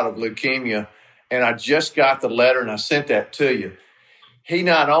bad bout of leukemia. And I just got the letter, and I sent that to you. He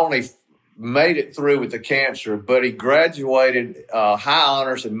not only made it through with the cancer, but he graduated high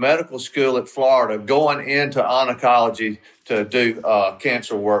honors in medical school at Florida, going into oncology to do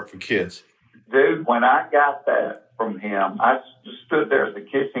cancer work for kids. Dude, when I got that from him, I just stood there at the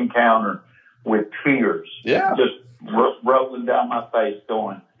kitchen counter with tears. Yeah. Just rolling down my face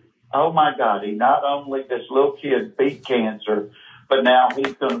going, oh, my God, he not only, this little kid beat cancer, but now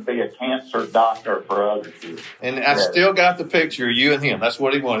he's going to be a cancer doctor for other kids. And I still got the picture of you and him. That's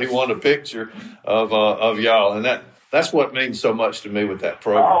what he wanted. He wanted a picture of y'all. And that's what means so much to me with that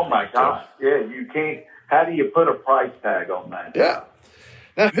program. Oh, my God. Yeah, you can't. How do you put a price tag on that? Yeah.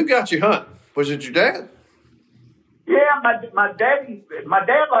 Now, who got you hunting? Was it your dad? Yeah, my dad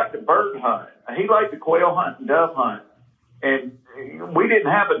liked to bird hunt. He liked to quail hunt and dove hunt. And we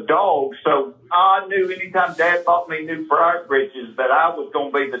didn't have a dog, so I knew anytime Dad bought me new friar britches that I was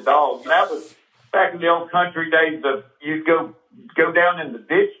going to be the dog. And that was back in the old country days of you'd go down in the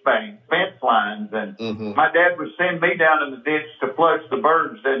ditch fence lines, and my dad would send me down in the ditch to flush the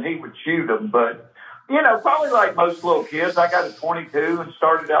birds, and he would shoot them. But, probably like most little kids, I got a .22 and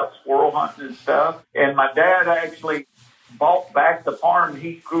started out squirrel hunting and stuff. And my dad actually bought back the farm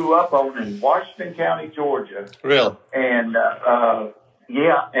he grew up on in Washington County, Georgia. Really? And,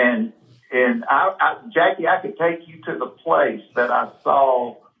 and Jackie, I could take you to the place that I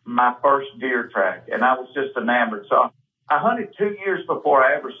saw my first deer track, and I was just enamored. So I hunted 2 years before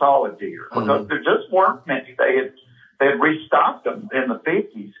I ever saw a deer because there just weren't many. They had restocked them in the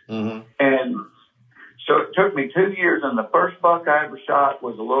 50s. And so it took me 2 years, and the first buck I ever shot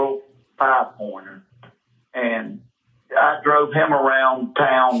was a little 5-pointer. And I drove him around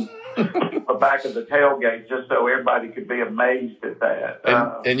town the back of the tailgate just so everybody could be amazed at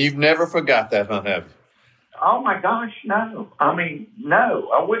that. And you've never forgot that hunt, have you? Oh, my gosh, no. I mean, no.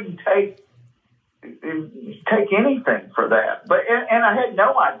 I wouldn't take take anything for that. But and I had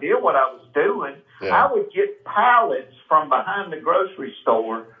no idea what I was doing. Yeah. I would get pallets from behind the grocery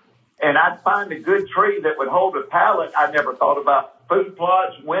store, and I'd find a good tree that would hold a pallet. I never thought about food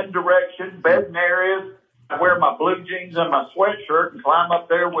plots, wind direction, bedding areas. I wear my blue jeans and my sweatshirt and climb up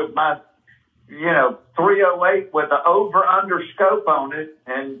there with my, 308 with the over-under scope on it.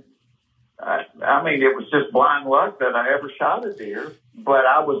 And I mean, it was just blind luck that I ever shot a deer, but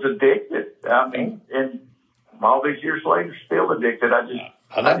I was addicted. I mean, and all these years later, still addicted. I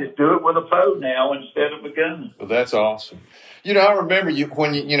just do it with a bow now instead of a gun. Well, that's awesome. I remember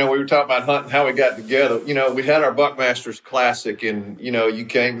when we were talking about hunting, how we got together. We had our Buckmasters Classic, and you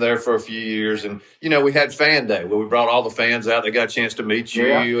came there for a few years, and we had Fan Day where we brought all the fans out. They got a chance to meet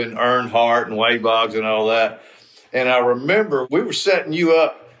you and Earnhardt and Wade Boggs and all that. And I remember we were setting you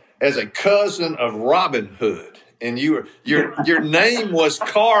up as a cousin of Robin Hood, and your name was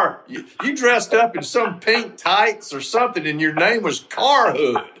Car. You dressed up in some pink tights or something, and your name was Car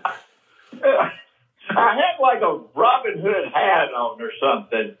Hood. I had like a Robin Hood hat on or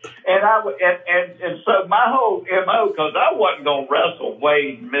something, and so my whole MO, because I wasn't gonna wrestle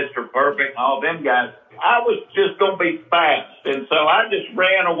Wade, Mr. Perfect, and all them guys. I was just gonna be fast, and so I just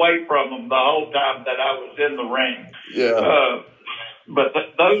ran away from them the whole time that I was in the ring. Yeah. But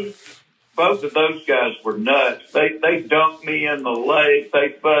both of those guys were nuts. They dunked me in the lake.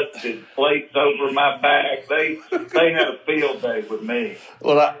 They busted plates over my back. They had a field day with me.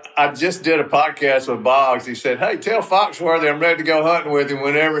 Well, I just did a podcast with Boggs. He said, "Hey, tell Foxworthy I'm ready to go hunting with him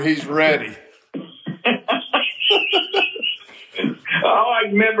whenever he's ready." All I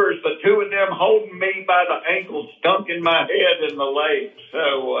remember is the two of them holding me by the ankles, dunking my head in the lake.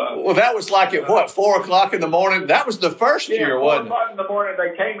 So, well, that was like at 4:00 in the morning. That was the first year, wasn't it? 4:00 in the morning,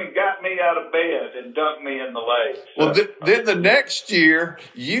 they came and got me out of bed and dunked me in the lake. So, well, then the next year,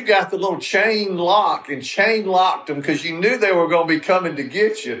 you got the little chain lock and chain locked them because you knew they were going to be coming to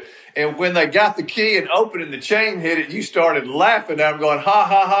get you. And when they got the key and opened and the chain hit it, you started laughing at them, going, ha,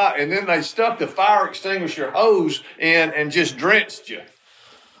 ha, ha. And then they stuck the fire extinguisher hose in and just drenched you.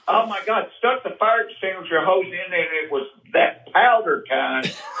 Oh, my God. Stuck the fire extinguisher hose in, and it was that powder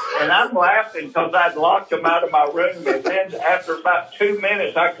kind. And I'm laughing because I'd locked them out of my room. And then after about 2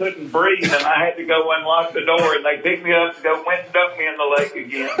 minutes, I couldn't breathe, and I had to go unlock the door. And they picked me up and went and dumped me in the lake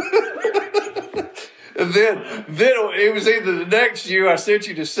again. And then it was either the next year I sent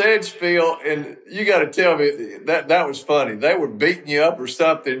you to Sedgefield, and you got to tell me that was funny. They were beating you up or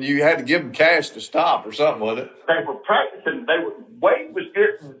something. You had to give them cash to stop or something, wasn't it? They were practicing. Wade was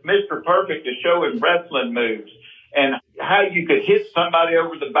getting Mr. Perfect to show him wrestling moves and how you could hit somebody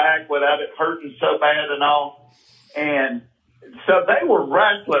over the back without it hurting so bad and all. And so they were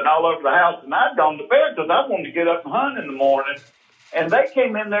wrestling all over the house, and I'd gone to bed because I wanted to get up and hunt in the morning. And they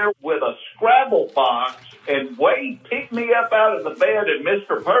came in there with a Scrabble box, and Wade picked me up out of the bed, and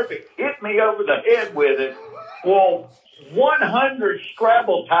Mr. Perfect hit me over the head with it. Well, 100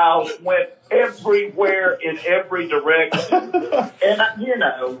 Scrabble tiles went everywhere in every direction. And,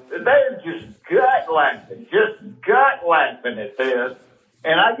 they're just gut laughing at this.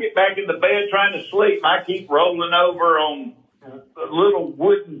 And I get back in the bed trying to sleep, and I keep rolling over on little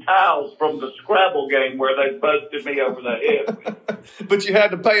wooden tiles from the Scrabble game where they busted me over the head. But you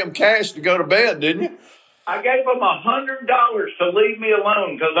had to pay them cash to go to bed, didn't you? I gave them $100 to leave me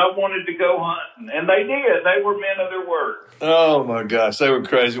alone because I wanted to go hunting. And they did. They were men of their word. Oh, my gosh. They were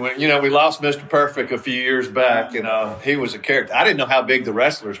crazy. We lost Mr. Perfect a few years back, and he was a character. I didn't know how big the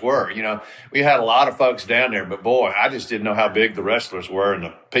wrestlers were. We had a lot of folks down there, but, boy, I just didn't know how big the wrestlers were, and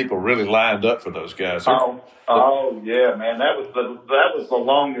the people really lined up for those guys. Oh, yeah, man. That was the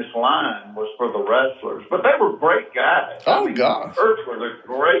longest line was for the wrestlers. But they were great guys. Gosh. Earth was a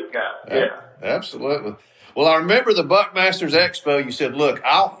great guy. Yeah. Absolutely. Well, I remember the Buckmasters Expo. You said, look,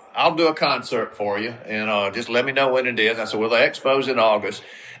 I'll do a concert for you, and just let me know when it is. I said, well, the expo's in August.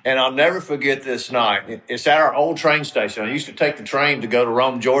 And I'll never forget this night. It's at our old train station. I used to take the train to go to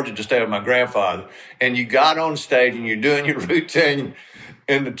Rome, Georgia to stay with my grandfather. And you got on stage and you're doing your routine,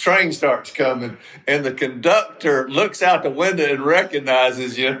 and the train starts coming, and the conductor looks out the window and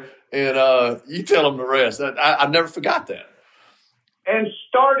recognizes you, and you tell him the rest. I never forgot that. And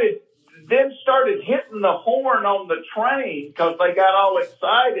started hitting the horn on the train because they got all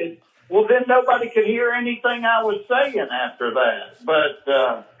excited. Well, then nobody could hear anything I was saying after that.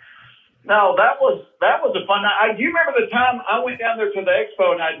 But no, that was a fun night. Do you remember the time I went down there to the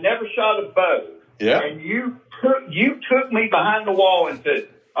expo and I'd never shot a bow? Yeah. And you took me behind the wall and said,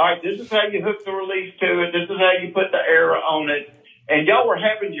 "All right, this is how you hook the release to it. This is how you put the arrow on it." And y'all were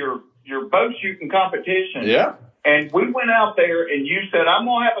having your bow shooting competition. Yeah. And we went out there, and you said, I'm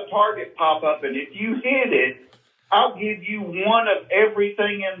going to have a target pop up, and if you hit it, I'll give you one of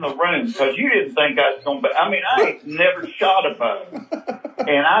everything in the room, because you didn't think I was going to be. I mean, I ain't never shot a bow.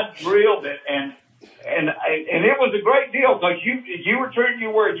 And I drilled it, and it was a great deal, because you were true to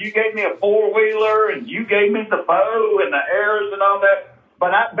your word. You gave me a 4-wheeler, and you gave me the bow and the arrows and all that.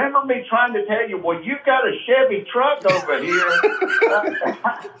 But I remember me trying to tell you, well, you've got a Chevy truck over here.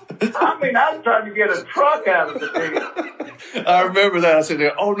 I mean, I was trying to get a truck out of the deal. I remember that. I said,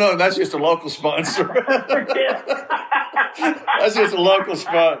 oh, no, that's just a local sponsor. That's just a local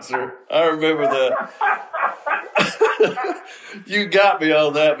sponsor. I remember that. You got me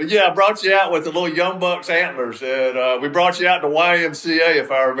on that. But, yeah, I brought you out with the little Young Bucks antlers. And we brought you out to YMCA,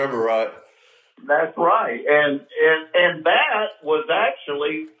 if I remember right. That's right. And that was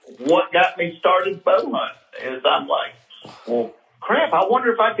actually what got me started bow hunting, is I'm like, well, crap, I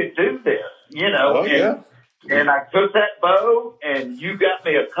wonder if I could do this, you know. Oh, yeah. And I took that bow, and you got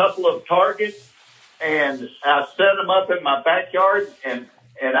me a couple of targets, and I set them up in my backyard, and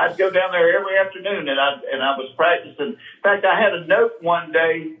I'd go down there every afternoon, and I was practicing. In fact, I had a note one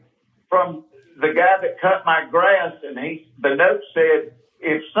day from the guy that cut my grass, and the note said,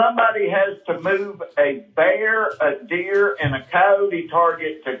 if somebody has to move a bear, a deer, and a coyote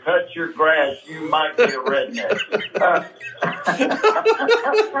target to cut your grass, you might be a redneck.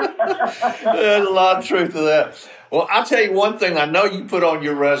 There's a lot of truth to that. Well, I'll tell you one thing I know you put on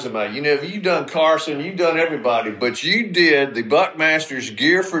your resume. You know, you've done Carson, you've done everybody, but you did the Buckmaster's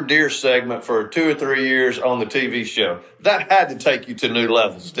Gear for Deer segment for 2 or 3 years on the TV show. That had to take you to new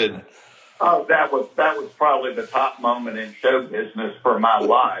levels, didn't it? Oh, that was probably the top moment in show business for my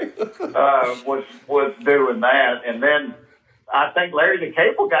life, was doing that. And then I think Larry the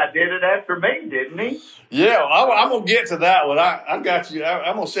Cable Guy did it after me, didn't he? Yeah, I'm going to get to that one. I got you.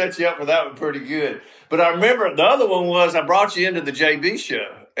 I'm going to set you up for that one pretty good. But I remember the other one was I brought you into the JB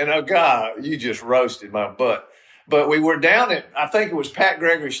show. And, oh, God, you just roasted my butt. But we were down at, I think it was Pat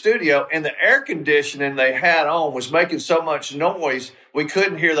Gregory's studio, and the air conditioning they had on was making so much noise we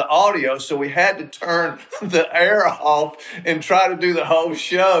couldn't hear the audio, so we had to turn the air off and try to do the whole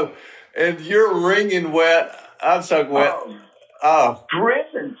show. And you're wringing wet. I'm so wet. Oh.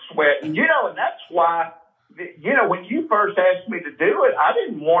 Dripping sweat. You know, and that's why, you know, when you first asked me to do it, I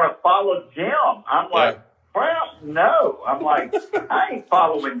didn't want to follow Jim. I'm like, well, no. I'm like, I ain't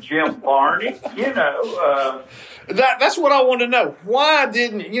following Jim Varney, you know. That's what I want to know. Why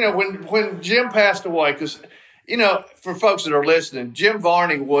didn't, you know, when Jim passed away, because, you know, for folks that are listening, Jim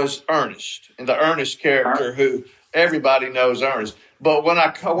Varney was Ernest, and the Ernest character who everybody knows Ernest. But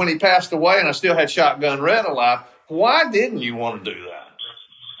when he passed away and I still had Shotgun Red alive, why didn't you want to do that?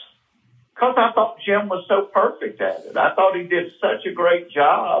 Because I thought Jim was so perfect at it. I thought he did such a great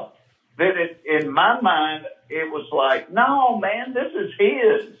job that in my mind, it was like, no, man, this is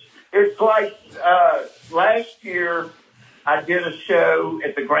his. It's like last year I did a show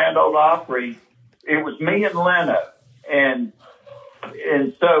at the Grand Ole Opry. It was me and Leno. And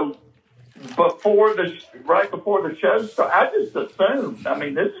so right before the show started, I just assumed, I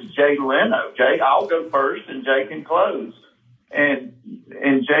mean, this is Jay Leno. Jay, I'll go first and Jay can close. And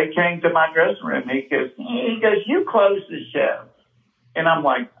Jay came to my dressing room. He goes, you close the show. And I'm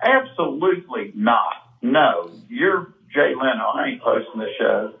like, absolutely not. No, you're Jay Leno. I ain't closing the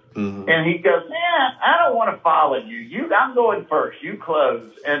show. Mm-hmm. And he goes, I don't want to follow you. I'm going first. You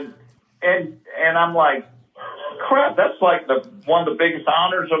close. And I'm like, crap, that's like one of the biggest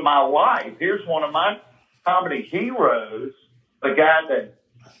honors of my life. Here's one of my comedy heroes, the guy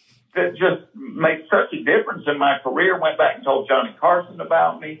that just made such a difference in my career, went back and told Johnny Carson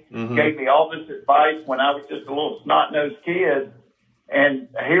about me, gave me all this advice when I was just a little snot-nosed kid. And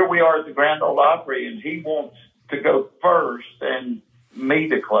here we are at the Grand Ole Opry, and he wants to go first and me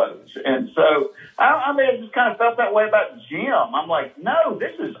to close. And so, I just kind of felt that way about Jim. I'm like, no,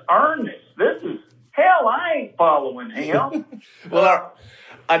 this is Ernest. This is, hell, I ain't following him. Well,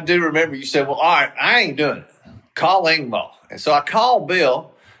 I do remember you said, well, all right, I ain't doing it. Call Engvall. And so I called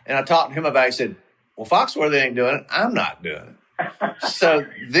Bill, and I talked to him about it. He said, well, Foxworthy ain't doing it. I'm not doing it. So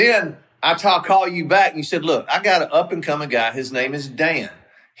then I call you back, and you said, look, I got an up-and-coming guy. His name is Dan.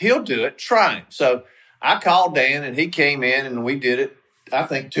 He'll do it. Try him. So I called Dan, and he came in, and we did it, I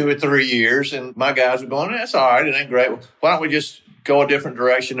think, 2 or 3 years. And my guys were going, that's all right. It ain't great. Well, why don't we just go a different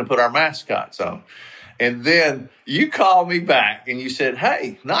direction and put our mascots on? And then you called me back, and you said,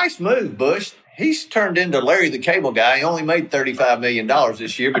 hey, nice move, Bush. He's turned into Larry the Cable Guy. He only made $35 million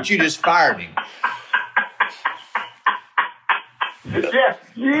this year, but you just fired him. Yeah,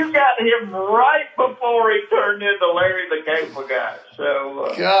 you got him right before he turned into Larry the Cable Guy.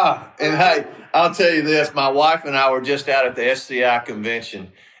 So, God. And hey, I'll tell you this. My wife and I were just out at the SCI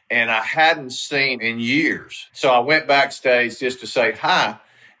convention, and I hadn't seen in years. So I went backstage just to say hi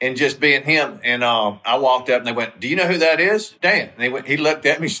and just being him. And I walked up and they went, "Do you know who that is?" Dan. And he looked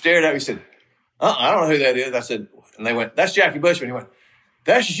at me, stared at me, he said, I don't know who that is. I said, and they went, "That's Jackie Bushman." He went,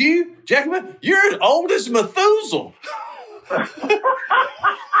 "That's you, Jackie Bushman? You're as old as Methuselah."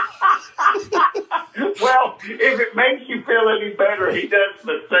 Well, if it makes you feel any better, he does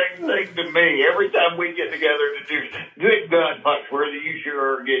the same thing to me. Every time we get together to do good gun punch, whether you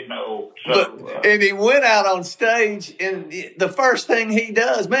sure are getting old. So, and he went out on stage, and the first thing he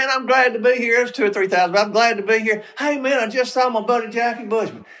does, "Man, I'm glad to be here." There's 2,000 or 3,000, but I'm glad to be here. "Hey, man, I just saw my buddy Jackie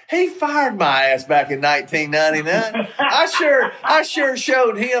Bushman. He fired my ass back in 1999. I sure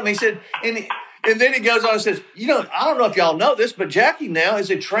showed him." He said, and then he goes on and says, "I don't know if y'all know this, but Jackie now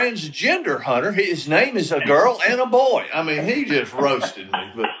is a transgender hunter. His name is a girl and a boy." I mean, he just roasted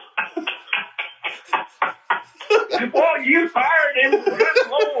me. But well, you fired him, good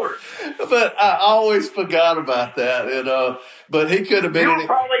Lord. But I always forgot about that. But he could have been. You're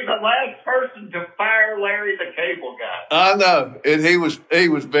probably the last person to fire Larry the Cable Guy. I know, and he was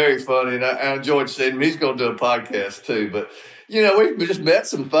very funny, and I enjoyed seeing him. He's going to do a podcast too, but. We just met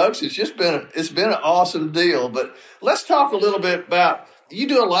some folks. It's been an awesome deal. But let's talk a little bit about, you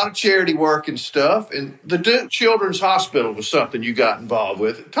do a lot of charity work and stuff, and the Duke Children's Hospital was something you got involved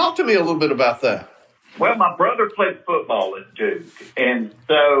with. Talk to me a little bit about that. Well, my brother played football at Duke, and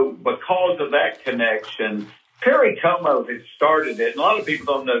so because of that connection, Perry Como had started it. And a lot of people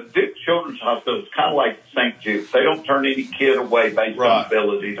don't know Duke Children's Hospital is kind of like St. Jude's. They don't turn any kid away based on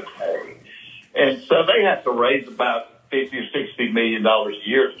ability to pay. And so they have to raise about $50 or $60 million a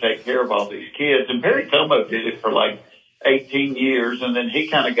year to take care of all these kids. And Perry Como did it for like 18 years, and then he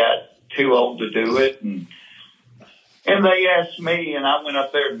kind of got too old to do it. And they asked me, and I went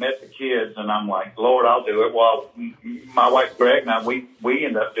up there and met the kids, and I'm like, "Lord, I'll do it." Well, my wife Greg and I, we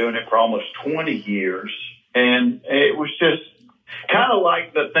ended up doing it for almost 20 years. And it was just kind of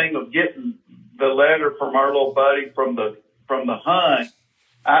like the thing of getting the letter from our little buddy from the hunt.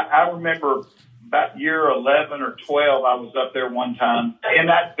 I remember about year 11 or 12, I was up there one time, and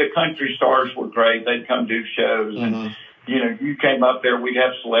the country stars were great. They'd come do shows, and you came up there. We'd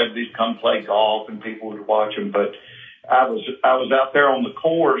have celebrities come play golf, and people would watch them. But I was out there on the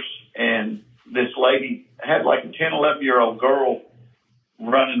course, and this lady had like a 10, 11-year-old girl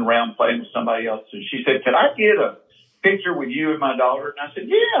running around playing with somebody else, and she said, "Can I get a picture with you and my daughter?" And I said,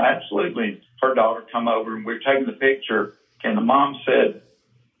 "Yeah, absolutely." Her daughter come over, and we're taking the picture, and the mom said,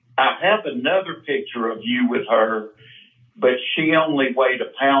 "I have another picture of you with her, but she only weighed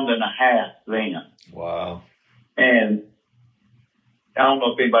 1.5 pounds then." Wow. And I don't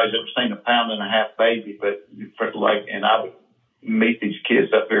know if anybody's ever seen a 1.5 pound baby, but and I would meet these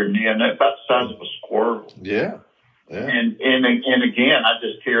kids up there, and they're about the size of a squirrel. Yeah. Yeah. And again, I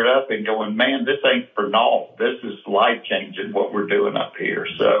just teared up and going, "Man, this ain't for naught. This is life changing what we're doing up here."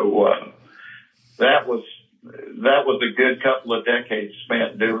 So that was a good couple of decades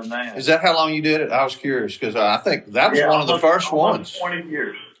spent doing that. Is that how long you did it? I was curious because I think that was one of the first ones. 20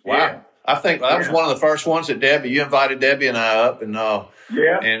 years. Wow. Yeah. I think that was one of the first ones that you invited Debbie and I up, and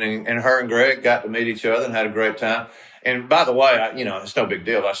and her and Greg got to meet each other and had a great time. And by the way, it's no big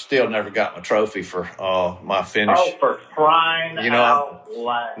deal. I still never got my trophy for my finish. Oh, for crying out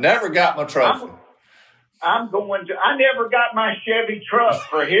loud. Never got my trophy. I never got my Chevy truck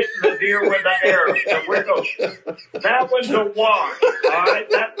for hitting the deer with the arrow. So that was the one. All right,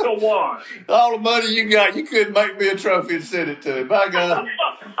 that's the one. All the money you got, you couldn't make me a trophy and send it to me. By God.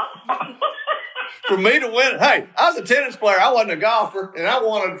 For me to win, hey, I was a tennis player. I wasn't a golfer, and I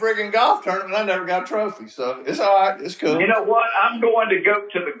won a friggin' golf tournament. I never got a trophy, so it's all right. It's cool. You know what? I'm going to go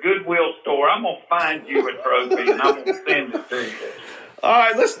to the Goodwill store. I'm going to find you a trophy, and I'm going to send it to you. All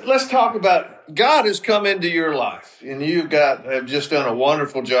right, let's talk about God has come into your life, and you have just done a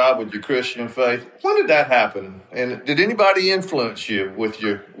wonderful job with your Christian faith. When did that happen? And did anybody influence you with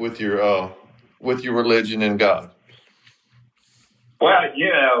your religion and God? Well, I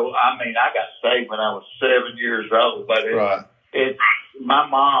got saved when I was 7 years old, but my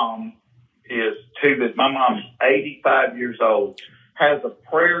mom is my mom's 85 years old, has a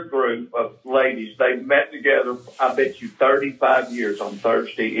prayer group of ladies. They've met together, I bet you, 35 years on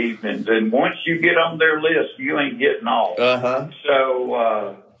Thursday evenings. And once you get on their list, you ain't getting off. Uh-huh.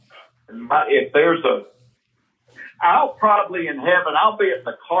 So if there's I'll probably in heaven, I'll be at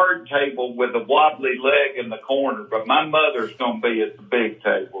the card table with a wobbly leg in the corner, but my mother's going to be at the big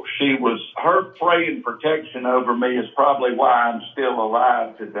table. Her praying protection over me is probably why I'm still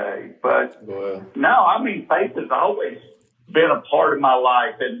alive today. But no, I mean, faith has always been a part of my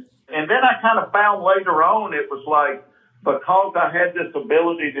life. And then I kind of found later on, it was like, because I had this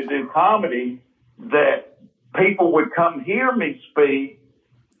ability to do comedy, that people would come hear me speak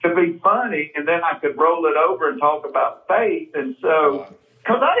to be funny, and then I could roll it over and talk about faith. And so,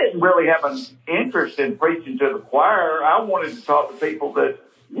 because I didn't really have an interest in preaching to the choir, I wanted to talk to people that,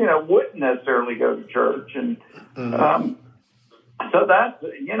 wouldn't necessarily go to church. And so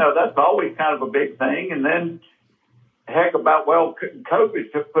that's always kind of a big thing. And then,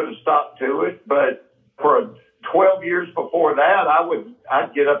 COVID put a stop to it. But for 12 years before that,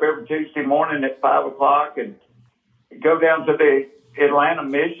 I'd get up every Tuesday morning at 5 o'clock and go down to the Atlanta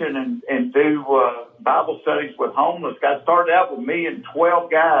Mission and do Bible studies with homeless guys. Started out with me and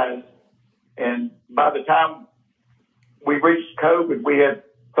 12 guys, and by the time we reached COVID, we had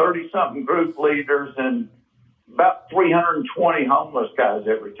 30-something group leaders and about 320 homeless guys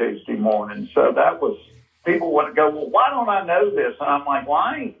every Tuesday morning. So that was, people would go, well, why don't I know this? And I'm like, well,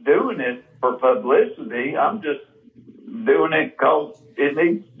 I ain't doing it for publicity. I'm just doing it because it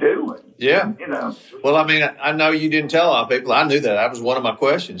needs doing. Yeah. Well, I mean, I know you didn't tell a lot of people. I knew that. That was one of my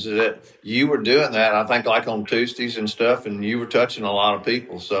questions, is that you were doing that, I think, like on Tuesdays and stuff, and you were touching a lot of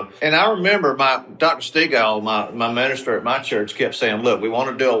people. So, and I remember Dr. Stegall, my minister at my church, kept saying, look, we want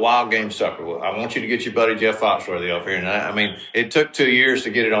to do a wild game supper. I want you to get your buddy Jeff Foxworthy over here. And I mean, it took 2 years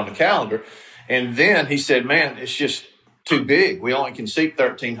to get it on the calendar. And then he said, man, it's just too big. We only can seat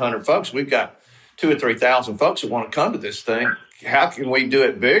 1,300 folks. We've got 2,000 or 3,000 folks that want to come to this thing. How can we do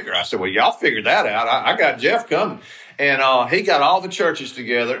it bigger? I said, well, y'all figure that out. I got Jeff coming. And he got all the churches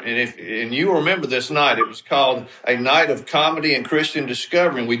together. And you remember this night, it was called a night of comedy and Christian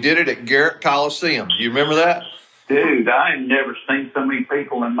discovery. And we did it at Garrett Coliseum. Do you remember that? Dude, I had never seen so many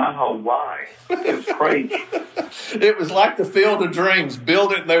people in my whole life. It was crazy. It was like the Field of Dreams.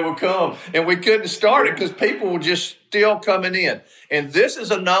 Build it and they will come. And we couldn't start it because people were just still coming in. And this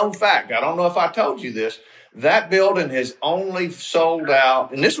is a known fact. I don't know if I told you this. That building has only sold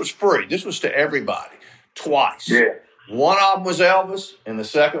out, and this was free. This was to everybody, twice. Yeah. One of them was Elvis, and the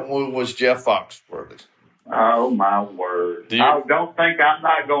second one was Jeff Foxworthy. Oh, my word. I don't think I'm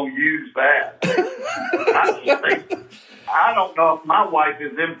not going to use that. I don't know if my wife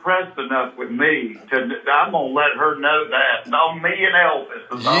is impressed enough with me. I'm going to let her know that. No, me and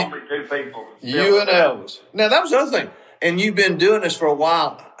Elvis is the only two people. You and Elvis. Now, that was the other thing. And you've been doing this for a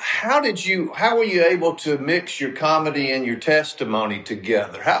while. How were you able to mix your comedy and your testimony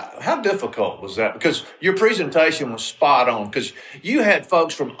together? How difficult was that? Because your presentation was spot on, because you had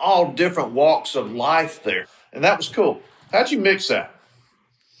folks from all different walks of life there. And that was cool. How'd you mix that?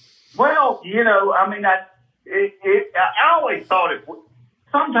 Well, I mean, I always thought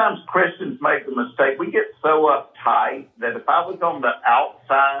sometimes Christians make the mistake. We get so uptight that if I was on the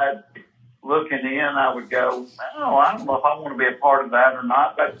outside looking in, I would go, oh, I don't know if I want to be a part of that or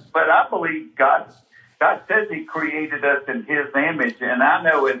not. But I believe God says he created us in his image. And I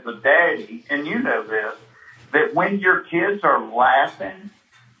know as a daddy, and you know this, that when your kids are laughing,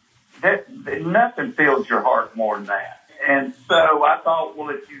 that nothing fills your heart more than that. And so I thought, well,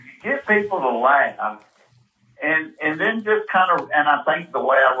 if you get people to laugh, and then just kind of, and I think the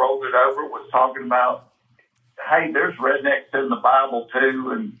way I rolled it over was talking about, hey, there's rednecks in the Bible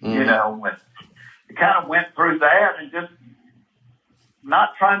too, and and it kind of went through that, and just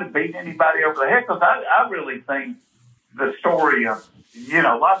not trying to beat anybody over the head, because I really think the story of,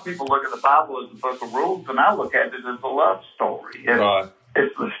 a lot of people look at the Bible as a book of rules, and I look at it as a love story.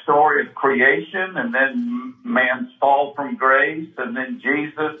 It's the story of creation, and then man's fall from grace, and then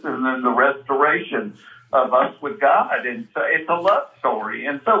Jesus, and then the restoration of us with God. And so it's a love story.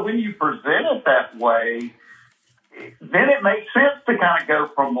 And so when you present it that way, then it makes sense to kind of go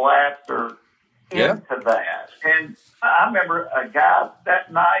from laughter into that. And I remember a guy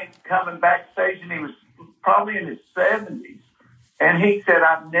that night coming backstage, and he was probably in his 70s, and he said,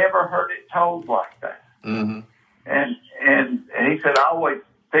 I've never heard it told like that. Mm-hmm. And he said, I always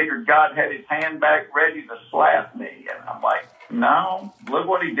figured God had his hand back ready to slap me. And I'm like, no, look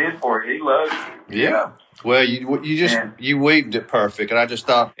what he did for you. He loves you. Yeah. Well, you weaved it perfect. And I just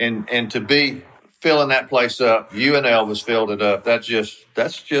thought, and to be filling that place up, you and Elvis filled it up. That's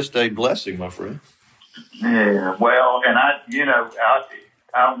just a blessing, my friend. Yeah. Well, and I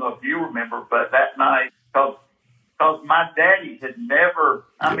don't know if you remember, but that night, because my daddy had never,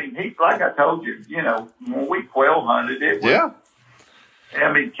 I mean, he, like I told you, when we quail hunted, it was,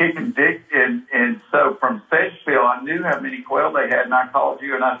 I mean, kicking dick. And so from Sedgefield, I knew how many quail they had, and I called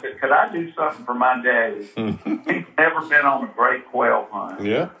you and I said, could I do something for my daddy? He's never been on a great quail hunt.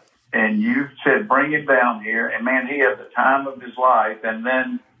 Yeah. And you said, bring him down here. And, man, he had the time of his life. And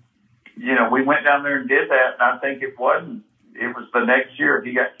then, you know, we went down there and did that, and I think it was the next year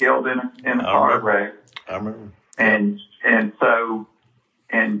he got killed in a car wreck. I remember. And so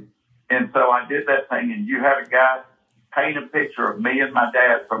I did that thing, and you had a guy paint a picture of me and my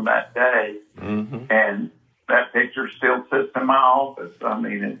dad from that day, and that picture still sits in my office. I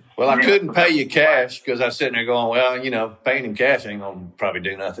mean, I couldn't pay you cash because I was sitting there going, well, you know, paying him cash ain't going to probably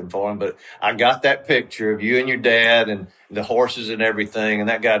do nothing for him. But I got that picture of you and your dad and the horses and everything, and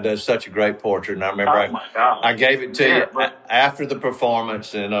that guy does such a great portrait. And I remember I gave it to you after the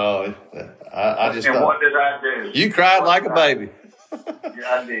performance, and I just thought, what did I do? You cried like a baby. Yeah,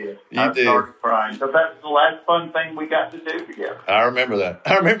 I did. I started crying. So that's the last fun thing we got to do together. I remember that.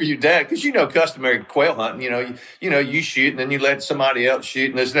 I remember your dad, because you know, customary quail hunting. You shoot and then you let somebody else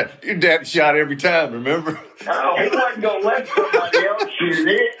shoot, and this and that. Your dad shot every time. Remember? No, he wasn't gonna let somebody else shoot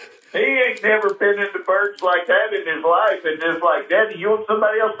it. He ain't never been into birds like that in his life, and just like, Daddy, you want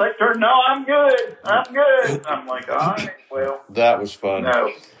somebody else to take turn? No, I'm good. I'm like, all right, well. That was fun.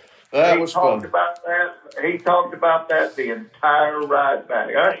 No. He talked about that the entire ride back.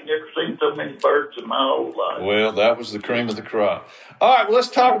 I ain't never seen so many birds in my whole life. Well, that was the cream of the crop. All right, well, let's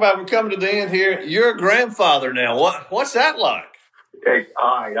talk about, we're coming to the end here. You're a grandfather now. What's that like? Hey,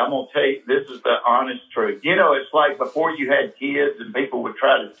 all right, I'm going to tell you, this is the honest truth. You know, it's like before you had kids and people would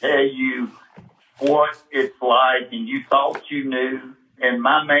try to tell you what it's like and you thought you knew. And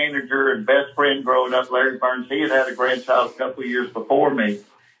my manager and best friend growing up, Larry Burns, he had a grandchild a couple of years before me.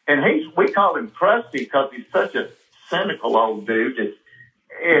 And we call him Krusty because he's such a cynical old dude.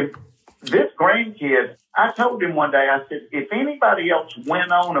 And this grandkid, I told him one day, I said, if anybody else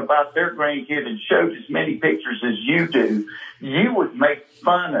went on about their grandkid and showed as many pictures as you do, you would make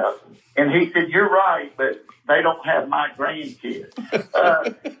fun of them. And he said, you're right, but they don't have my grandkid.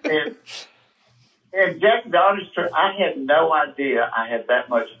 And Jackie, the honest truth, I had no idea I had that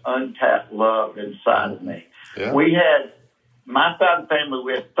much untapped love inside of me. Yeah. We had, my side of the family,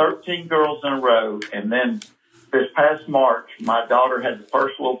 we had 13 girls in a row, and then this past March, my daughter had the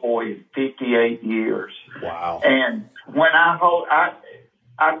first little boy in 58 years. Wow. And when I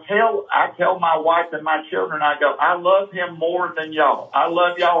tell my wife and my children, I go, I love him more than y'all. I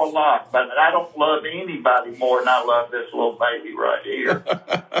love y'all a lot, but I don't love anybody more than I love this little baby right here.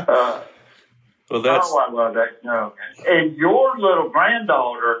 Well, that's... Oh, I love that. No. And your little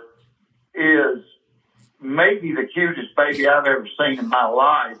granddaughter is maybe the cutest baby I've ever seen in my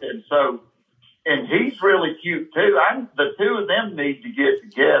life. And he's really cute too. The two of them need to get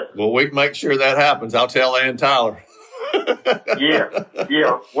together. Well, we can make sure that happens. I'll tell Ann Tyler. Yeah.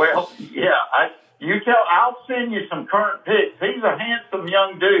 Well, yeah. I'll send you some current pics. He's a handsome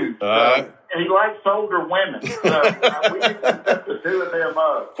young dude. He likes older women. So we can set the two of them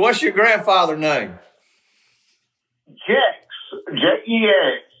up. What's your grandfather's name? Jex. Jex.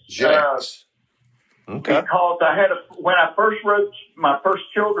 Jex. Okay. Because when I first wrote my first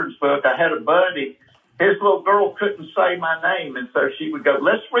children's book, I had a buddy. His little girl couldn't say my name, and so she would go,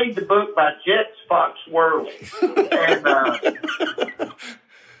 let's read the book by Jex Foxworthy.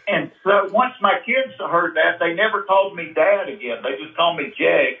 And so once my kids heard that, they never called me Dad again. They just called me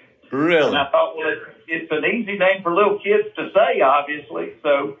Jex. Really? And I thought, well, it's an easy name for little kids to say, obviously.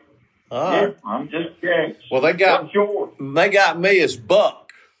 So, yeah, I'm just Jex. Well, they got me as Buck.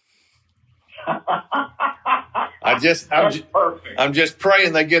 I'm just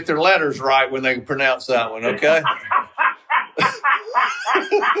praying they get their letters right when they pronounce that one, okay?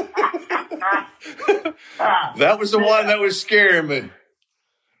 That was the one that was scaring me.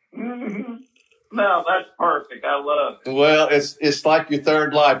 Mm-hmm. No, that's perfect. I love it. Well, it's like your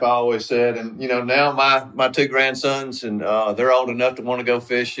third life, I always said. And, now my two grandsons, and they're old enough to want to go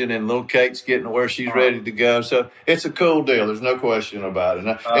fishing, and little Kate's getting to where she's ready to go. So it's a cool deal. There's no question about it.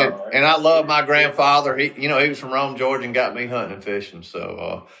 And I love my grandfather. He was from Rome, Georgia, and got me hunting and fishing.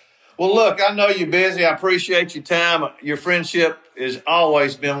 So, well, look, I know you're busy. I appreciate your time. Your friendship has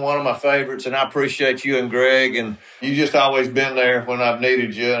always been one of my favorites, and I appreciate you and Greg, and you just always been there when I've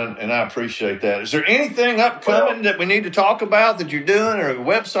needed you, and I appreciate that. Is there anything upcoming that we need to talk about that you're doing, or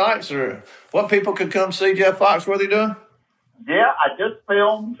websites, or what people could come see Jeff Foxworthy doing? Yeah, I just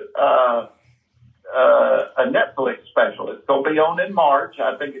filmed a Netflix special. It's going to be on in March.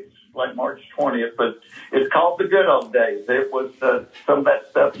 I think it's like March 20th, but it's called The Good Old Days. It was some of that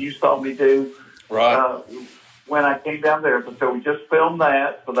stuff you saw me do. Right. When I came down there. So we just filmed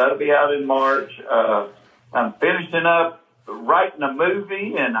that. So that'll be out in March. I'm finishing up writing a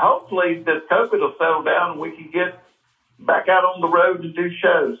movie, and hopefully this COVID will settle down and we can get back out on the road and do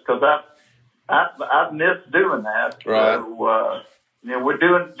shows, because I've missed doing that. Right. So, we're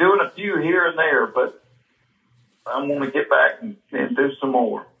doing a few here and there, but I want to get back and do some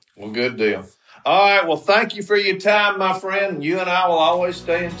more. Well, good deal. All right. Well, thank you for your time, my friend. You and I will always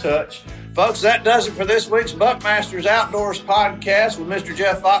stay in touch. Folks, that does it for this week's Buckmasters Outdoors podcast with Mr.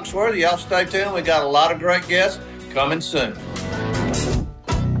 Jeff Foxworthy. Y'all stay tuned. We got a lot of great guests coming soon.